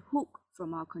unhook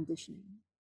from our conditioning.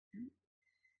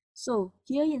 So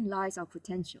herein lies our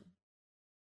potential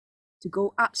to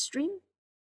go upstream,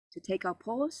 to take our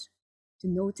pause, to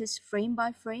notice frame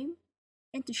by frame,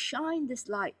 and to shine this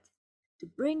light, to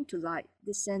bring to light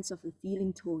this sense of the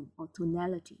feeling tone or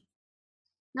tonality.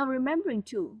 Now remembering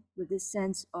too, with this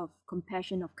sense of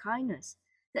compassion, of kindness,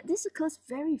 that this occurs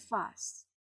very fast.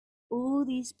 All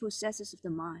these processes of the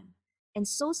mind, and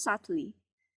so subtly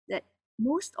that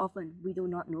most often we do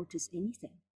not notice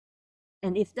anything.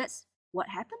 And if that's what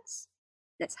happens,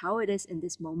 that's how it is in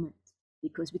this moment,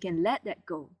 because we can let that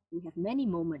go. We have many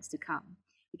moments to come.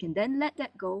 We can then let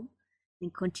that go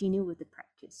and continue with the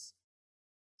practice.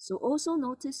 So also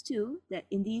notice too that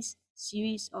in these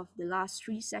series of the last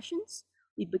 3 sessions,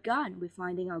 we began with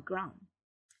finding our ground.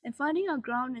 And finding our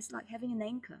ground is like having an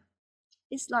anchor.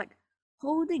 It's like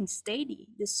holding steady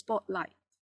the spotlight.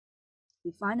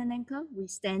 We find an anchor, we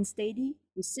stand steady,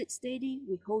 we sit steady,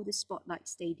 we hold the spotlight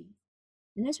steady.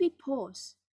 And as we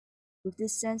pause with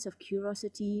this sense of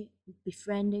curiosity, of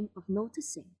befriending, of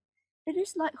noticing, it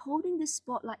is like holding the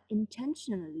spotlight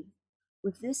intentionally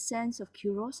with this sense of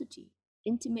curiosity,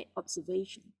 intimate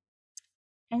observation.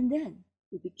 And then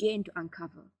we begin to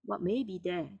uncover what may be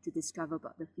there to discover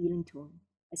about the feeling tone,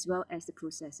 as well as the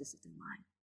processes of the mind.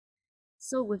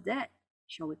 So with that,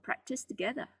 shall we practice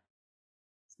together?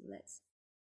 So let's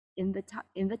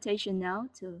invitation now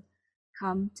to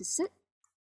come to sit.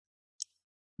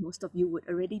 Most of you would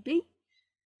already be,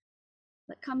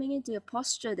 but coming into a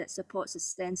posture that supports a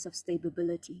sense of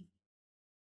stability.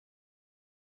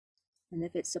 And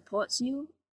if it supports you,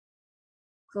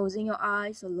 closing your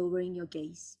eyes or lowering your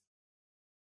gaze.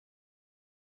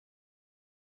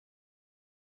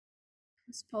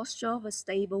 This posture of a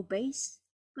stable base,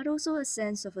 but also a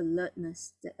sense of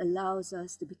alertness that allows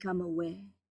us to become aware.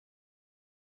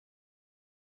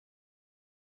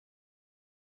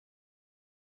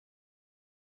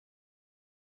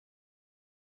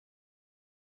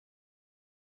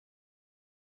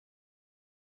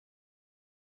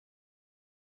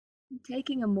 And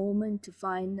taking a moment to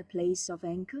find a place of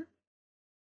anchor.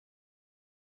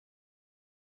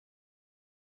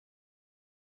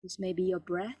 This may be your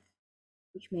breath,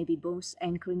 which may be both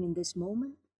anchoring in this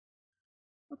moment,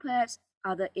 or perhaps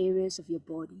other areas of your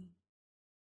body.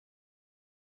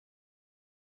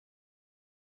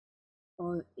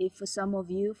 Or if for some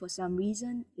of you, for some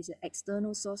reason, it's an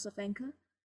external source of anchor,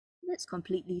 that's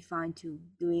completely fine too,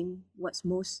 doing what's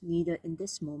most needed in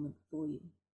this moment for you.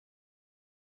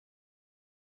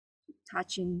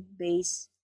 Touching base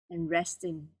and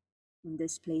resting on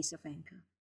this place of anchor.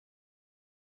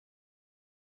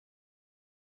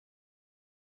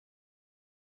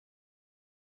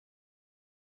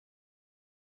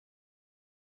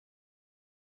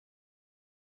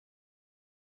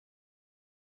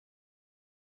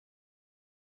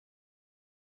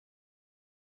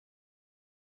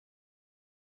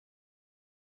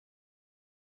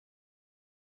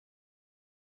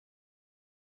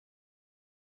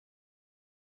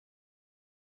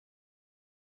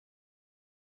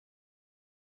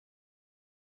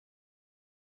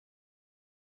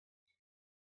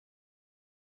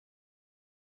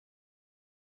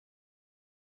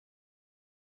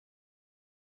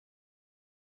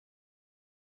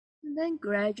 And then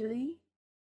gradually,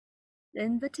 the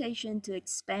invitation to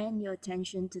expand your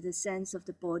attention to the sense of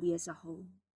the body as a whole.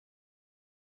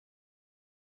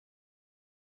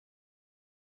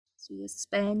 So you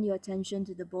expand your attention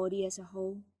to the body as a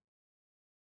whole.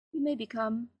 You may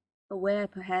become aware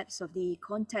perhaps of the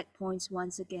contact points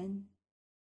once again,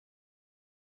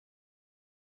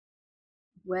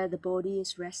 where the body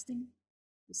is resting,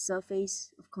 the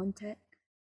surface of contact.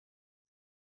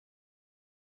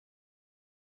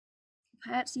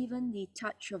 Perhaps even the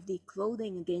touch of the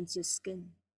clothing against your skin.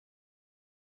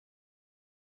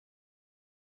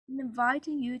 And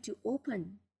inviting you to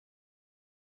open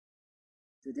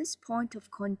to this point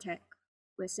of contact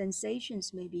where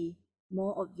sensations may be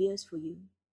more obvious for you.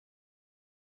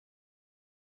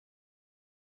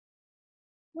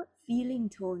 What feeling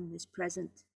tone is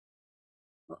present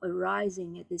or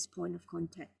arising at this point of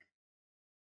contact?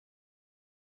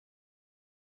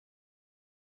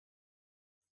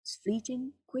 It's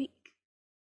fleeting, quick,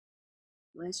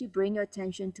 or as you bring your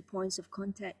attention to points of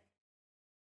contact,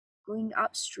 going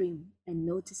upstream and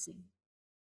noticing.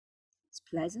 It's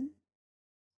pleasant,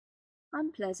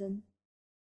 unpleasant,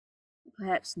 or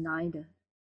perhaps neither.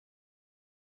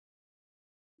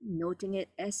 Noting it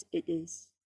as it is.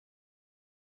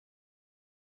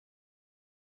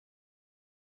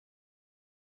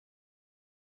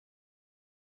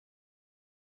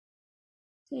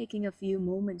 Taking a few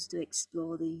moments to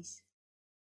explore these.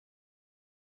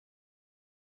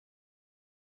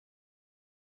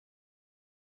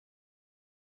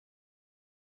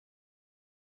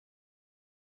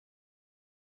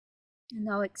 And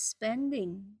now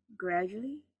expanding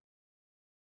gradually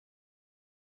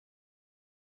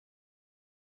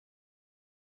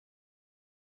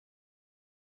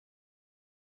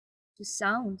to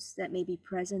sounds that may be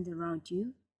present around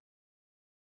you,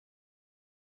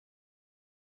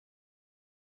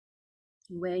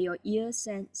 where your ear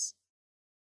sense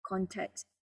contact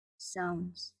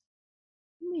sounds.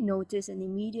 You may notice an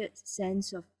immediate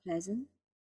sense of pleasant,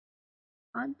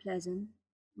 unpleasant,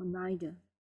 or neither.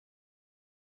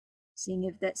 Seeing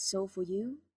if that's so for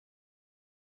you.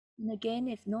 And again,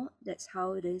 if not, that's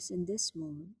how it is in this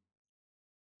moment.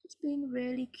 Just being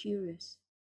really curious.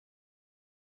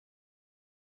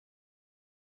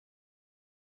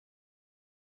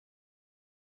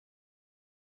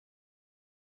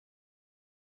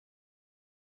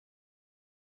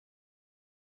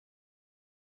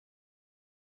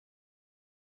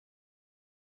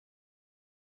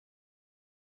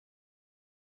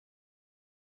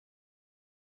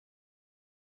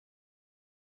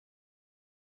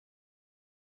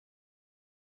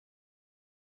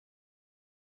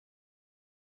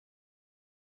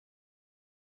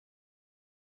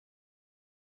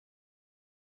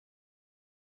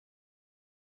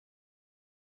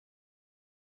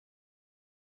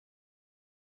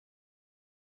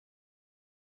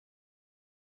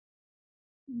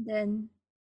 And then,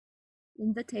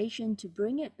 invitation to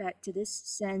bring it back to this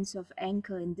sense of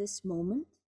anchor in this moment.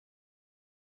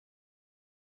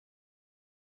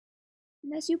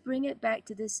 And as you bring it back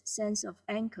to this sense of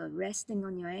anchor, resting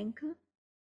on your anchor,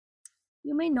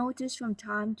 you may notice from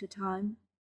time to time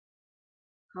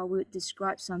how we would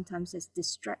describe sometimes as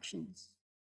distractions.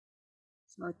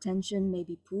 So attention may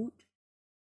be pulled,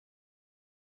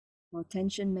 or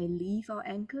attention may leave our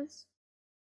anchors.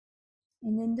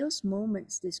 And in those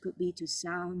moments, this could be to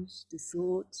sounds, to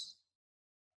thoughts,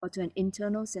 or to an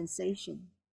internal sensation.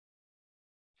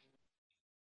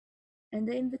 And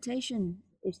the invitation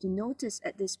is to notice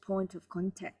at this point of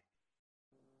contact,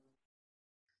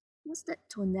 what's that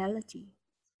tonality?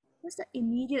 What's that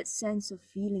immediate sense of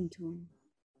feeling tone,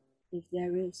 if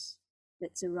there is,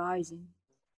 that's arising?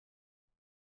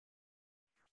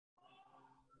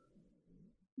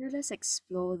 Let us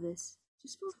explore this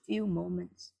just for a few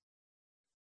moments.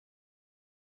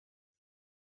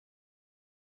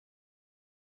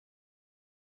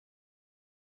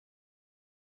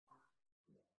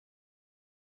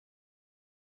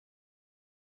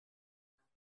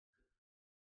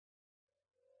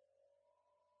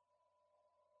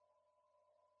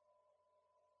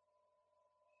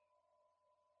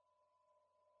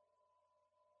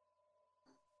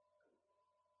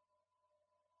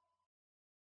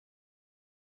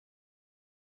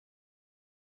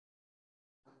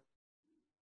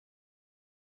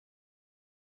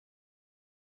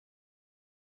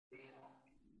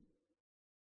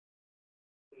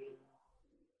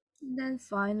 And then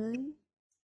finally,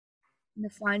 in the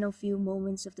final few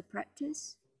moments of the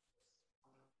practice,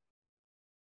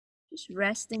 just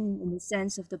resting in the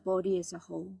sense of the body as a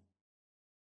whole,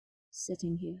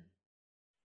 sitting here,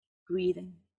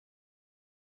 breathing.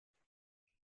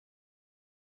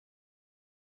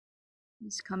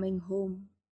 Just coming home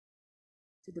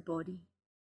to the body,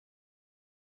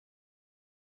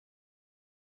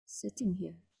 sitting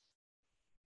here,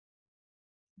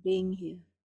 being here.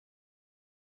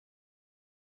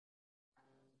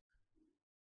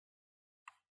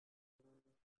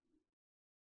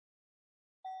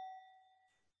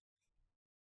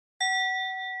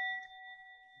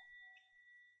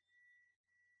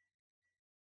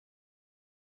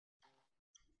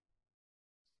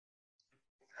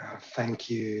 Thank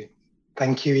you.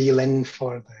 Thank you, Elin,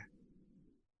 for the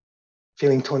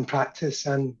feeling tone practice.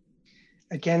 And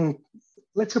again, a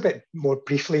little bit more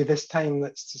briefly this time,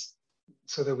 let's just,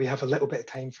 so that we have a little bit of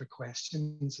time for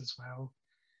questions as well.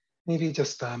 Maybe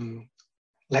just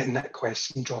letting that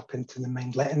question drop into the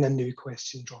mind, letting a new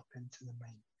question drop into the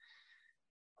mind.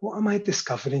 What am I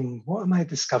discovering? What am I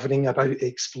discovering about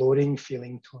exploring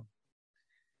feeling tone?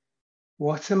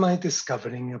 What am I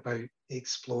discovering about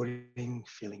exploring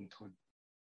feeling tone?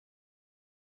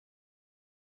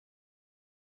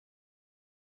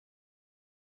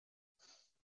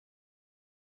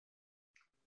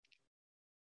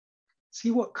 See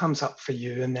what comes up for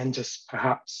you, and then just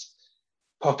perhaps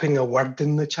popping a word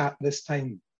in the chat this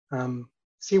time.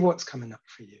 See what's coming up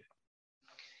for you.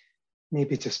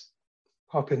 Maybe just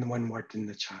pop in one word in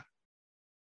the chat.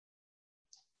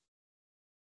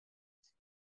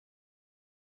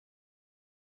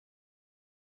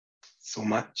 So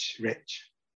much, rich,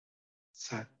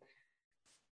 sad,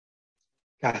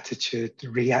 gratitude,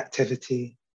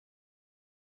 reactivity,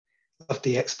 love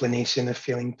the explanation of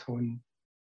feeling tone.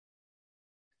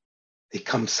 They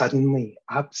come suddenly,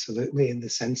 absolutely, in the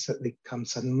sense that they come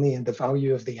suddenly, and the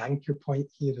value of the anchor point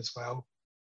here as well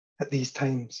at these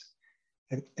times,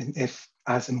 and if,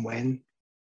 as and when.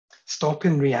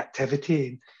 Stopping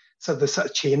reactivity. So the sort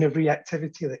of chain of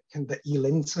reactivity that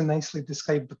Elin so nicely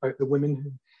described about the women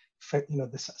who,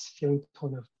 the sort of feeling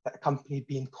tone of that accompanied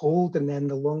being cold, and then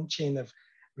the long chain of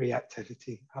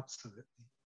reactivity, absolutely.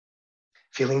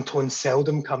 Feeling tone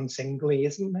seldom comes singly,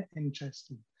 isn't it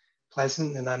interesting?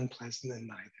 Pleasant and unpleasant, and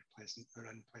neither pleasant or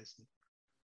unpleasant.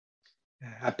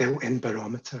 A built-in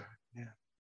barometer, yeah.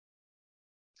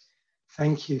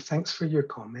 Thank you, thanks for your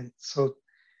comment. So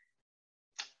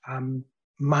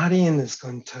Marion is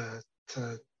going to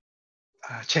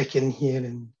check in here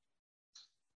and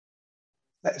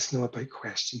let us know about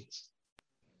questions.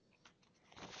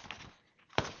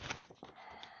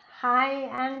 Hi,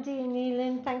 Andy and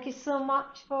Elin. Thank you so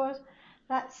much for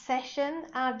that session.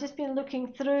 I've just been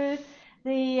looking through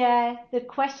the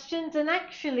questions, and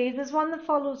actually there's one that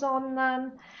follows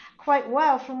on quite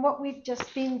well from what we've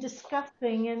just been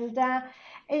discussing, and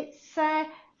it's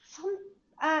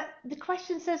the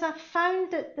question says, I've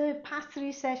found that the past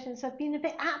 3 sessions have been a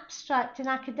bit abstract and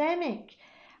academic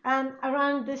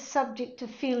around this subject of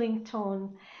feeling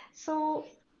tone. So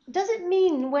does it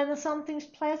mean whether something's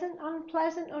pleasant,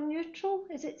 unpleasant, or neutral?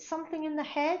 Is it something in the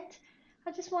head?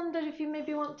 I just wonder if you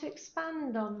maybe want to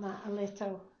expand on that a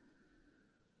little.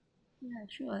 Yeah,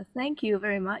 sure. Thank you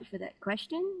very much for that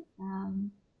question.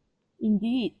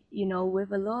 Indeed,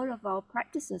 with a lot of our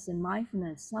practices in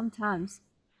mindfulness, sometimes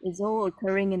it's all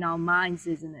occurring in our minds,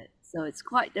 isn't it? So it's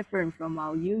quite different from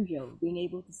our usual, being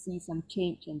able to see some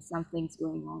change and some things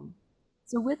going on.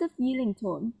 So with the feeling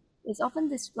tone, it's often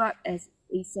described as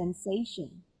a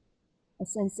sensation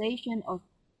of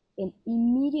an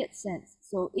immediate sense.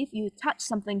 So if you touch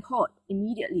something hot,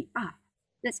 immediately,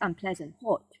 that's unpleasant,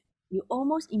 hot. You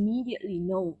almost immediately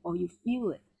know or you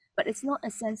feel it. But it's not a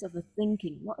sense of a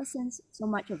thinking, not a sense so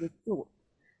much of a thought,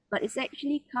 but it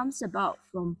actually comes about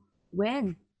from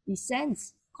when the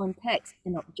sense contacts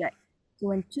an object. So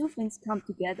when two things come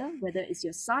together, whether it's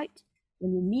your sight,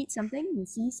 when you meet something, you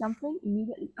see something,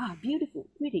 immediately, beautiful,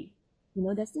 pretty.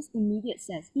 there's this immediate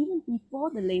sense, even before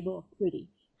the label of pretty,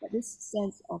 but this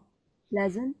sense of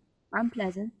pleasant,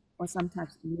 unpleasant, or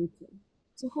sometimes neutral.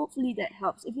 So hopefully that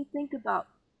helps. If you think about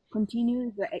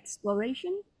continuing the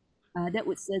exploration, that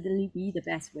would certainly be the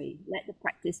best way. Let the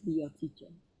practice be your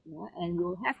teacher. Yeah? And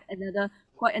we'll have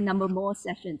quite a number more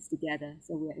sessions together.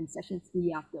 So we're in session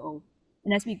 3 after all.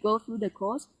 And as we go through the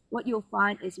course, what you'll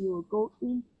find is we will go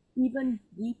in even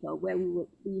deeper, where we will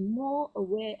be more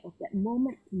aware of that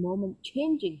moment-to-moment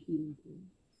changing feeling.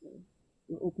 So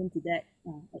we're open to that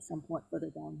at some point further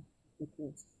down the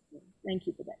course. So thank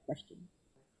you for that question.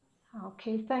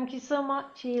 Okay, thank you so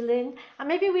much, Eileen. And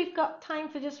maybe we've got time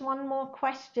for just one more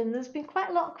question. There's been quite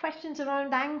a lot of questions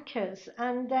around anchors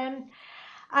and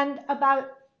about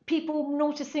people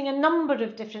noticing a number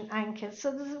of different anchors.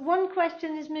 So there's one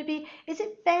question is maybe, is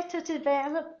it better to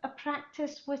develop a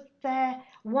practice with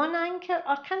one anchor,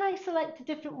 or can I select a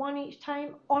different one each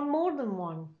time, or more than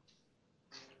one?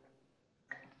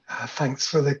 Thanks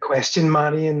for the question,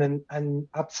 Marion, and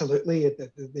absolutely,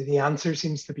 the answer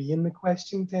seems to be in the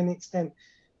question to an extent.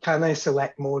 Can I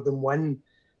select more than one?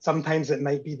 Sometimes it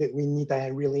might be that we need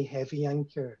a really heavy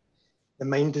anchor. The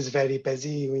mind is very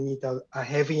busy. We need a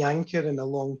heavy anchor and a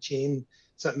long chain.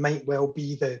 So it might well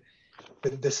be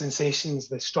the sensations,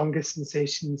 the strongest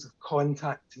sensations of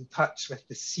contact and touch with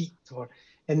the seat or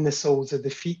in the soles of the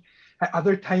feet. At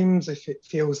other times, if it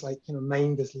feels like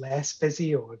mind is less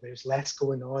busy or there's less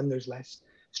going on, there's less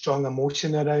strong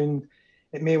emotion around,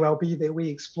 it may well be that we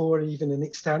explore even an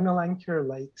external anchor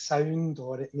like sound,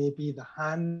 or it may be the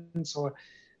hands, or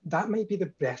that might be the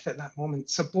breath at that moment.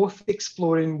 So both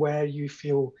exploring where you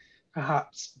feel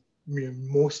perhaps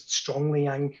most strongly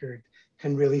anchored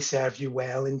can really serve you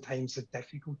well in times of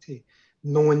difficulty,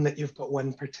 knowing that you've got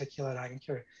one particular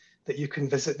anchor that you can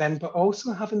visit then, but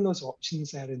also having those options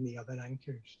there in the other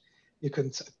anchors. You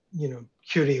can,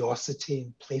 curiosity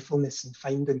and playfulness and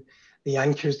finding the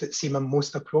anchors that seem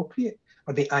most appropriate,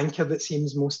 or the anchor that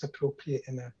seems most appropriate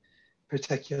in a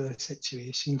particular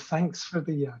situation. Thanks for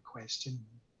the question.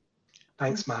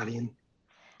 Thanks, Marion.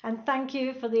 And thank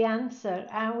you for the answer.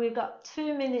 And we've got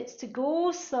 2 minutes to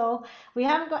go, so we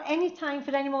haven't got any time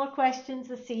for any more questions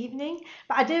this evening.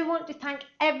 But I do want to thank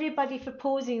everybody for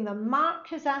posing them. Mark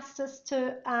has asked us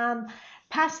to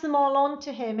pass them all on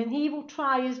to him, and he will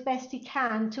try as best he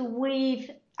can to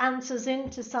weave answers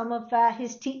into some of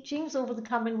his teachings over the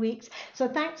coming weeks. So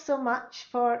thanks so much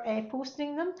for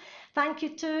posting them. Thank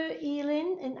you to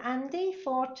Eileen and Andy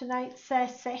for tonight's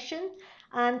session.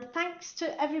 And thanks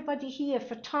to everybody here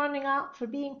for turning up, for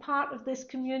being part of this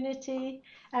community,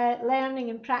 learning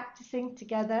and practicing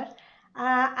together.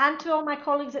 And to all my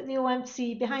colleagues at the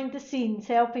OMC behind the scenes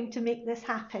helping to make this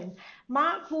happen.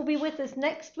 Mark will be with us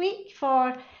next week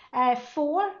for part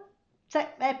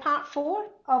 4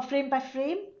 of Frame by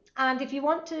Frame. And if you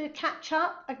want to catch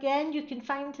up again, you can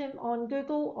find him on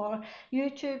Google or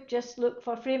YouTube. Just look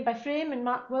for Frame by Frame and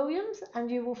Mark Williams and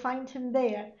you will find him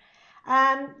there.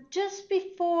 Just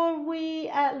before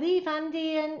we leave,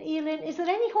 Andy and Eileen, is there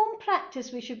any home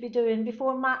practice we should be doing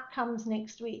before Mark comes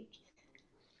next week?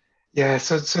 Yeah,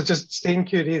 so just staying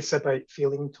curious about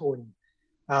feeling tone.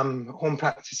 Home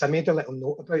practice, I made a little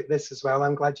note about this as well.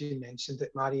 I'm glad you mentioned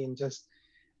it, Marion, just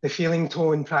the feeling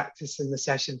tone practice in the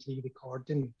session 3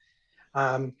 recording.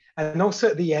 And also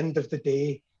at the end of the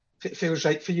day, if it feels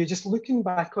right for you, just looking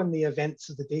back on the events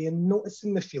of the day and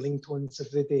noticing the feeling tones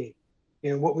of the day.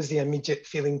 What was the immediate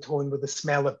feeling tone with the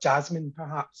smell of jasmine,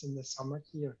 perhaps in the summer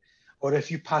here? Or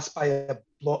if you pass by a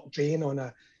blocked drain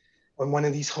on one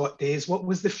of these hot days, what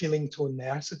was the feeling tone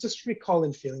there? So just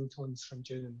recalling feeling tones from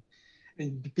June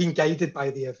and being guided by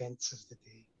the events of the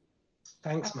day.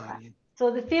 Thanks, Marion. So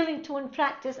the feeling tone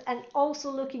practice and also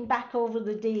looking back over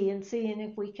the day and seeing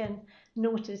if we can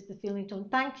notice the feeling tone.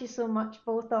 Thank you so much,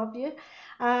 both of you.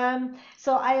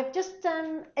 So I have just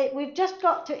we've just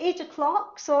got to 8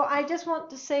 o'clock. So I just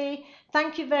want to say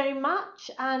thank you very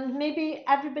much. And maybe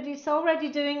everybody's already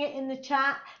doing it in the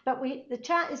chat, but the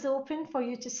chat is open for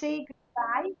you to say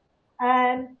goodbye.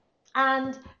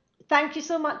 And thank you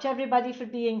so much, everybody, for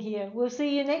being here. We'll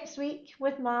see you next week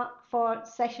with Mark for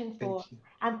session 4.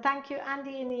 And thank you,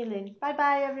 Andy and Eileen.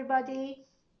 Bye-bye, everybody.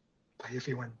 Bye,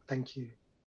 everyone. Thank you.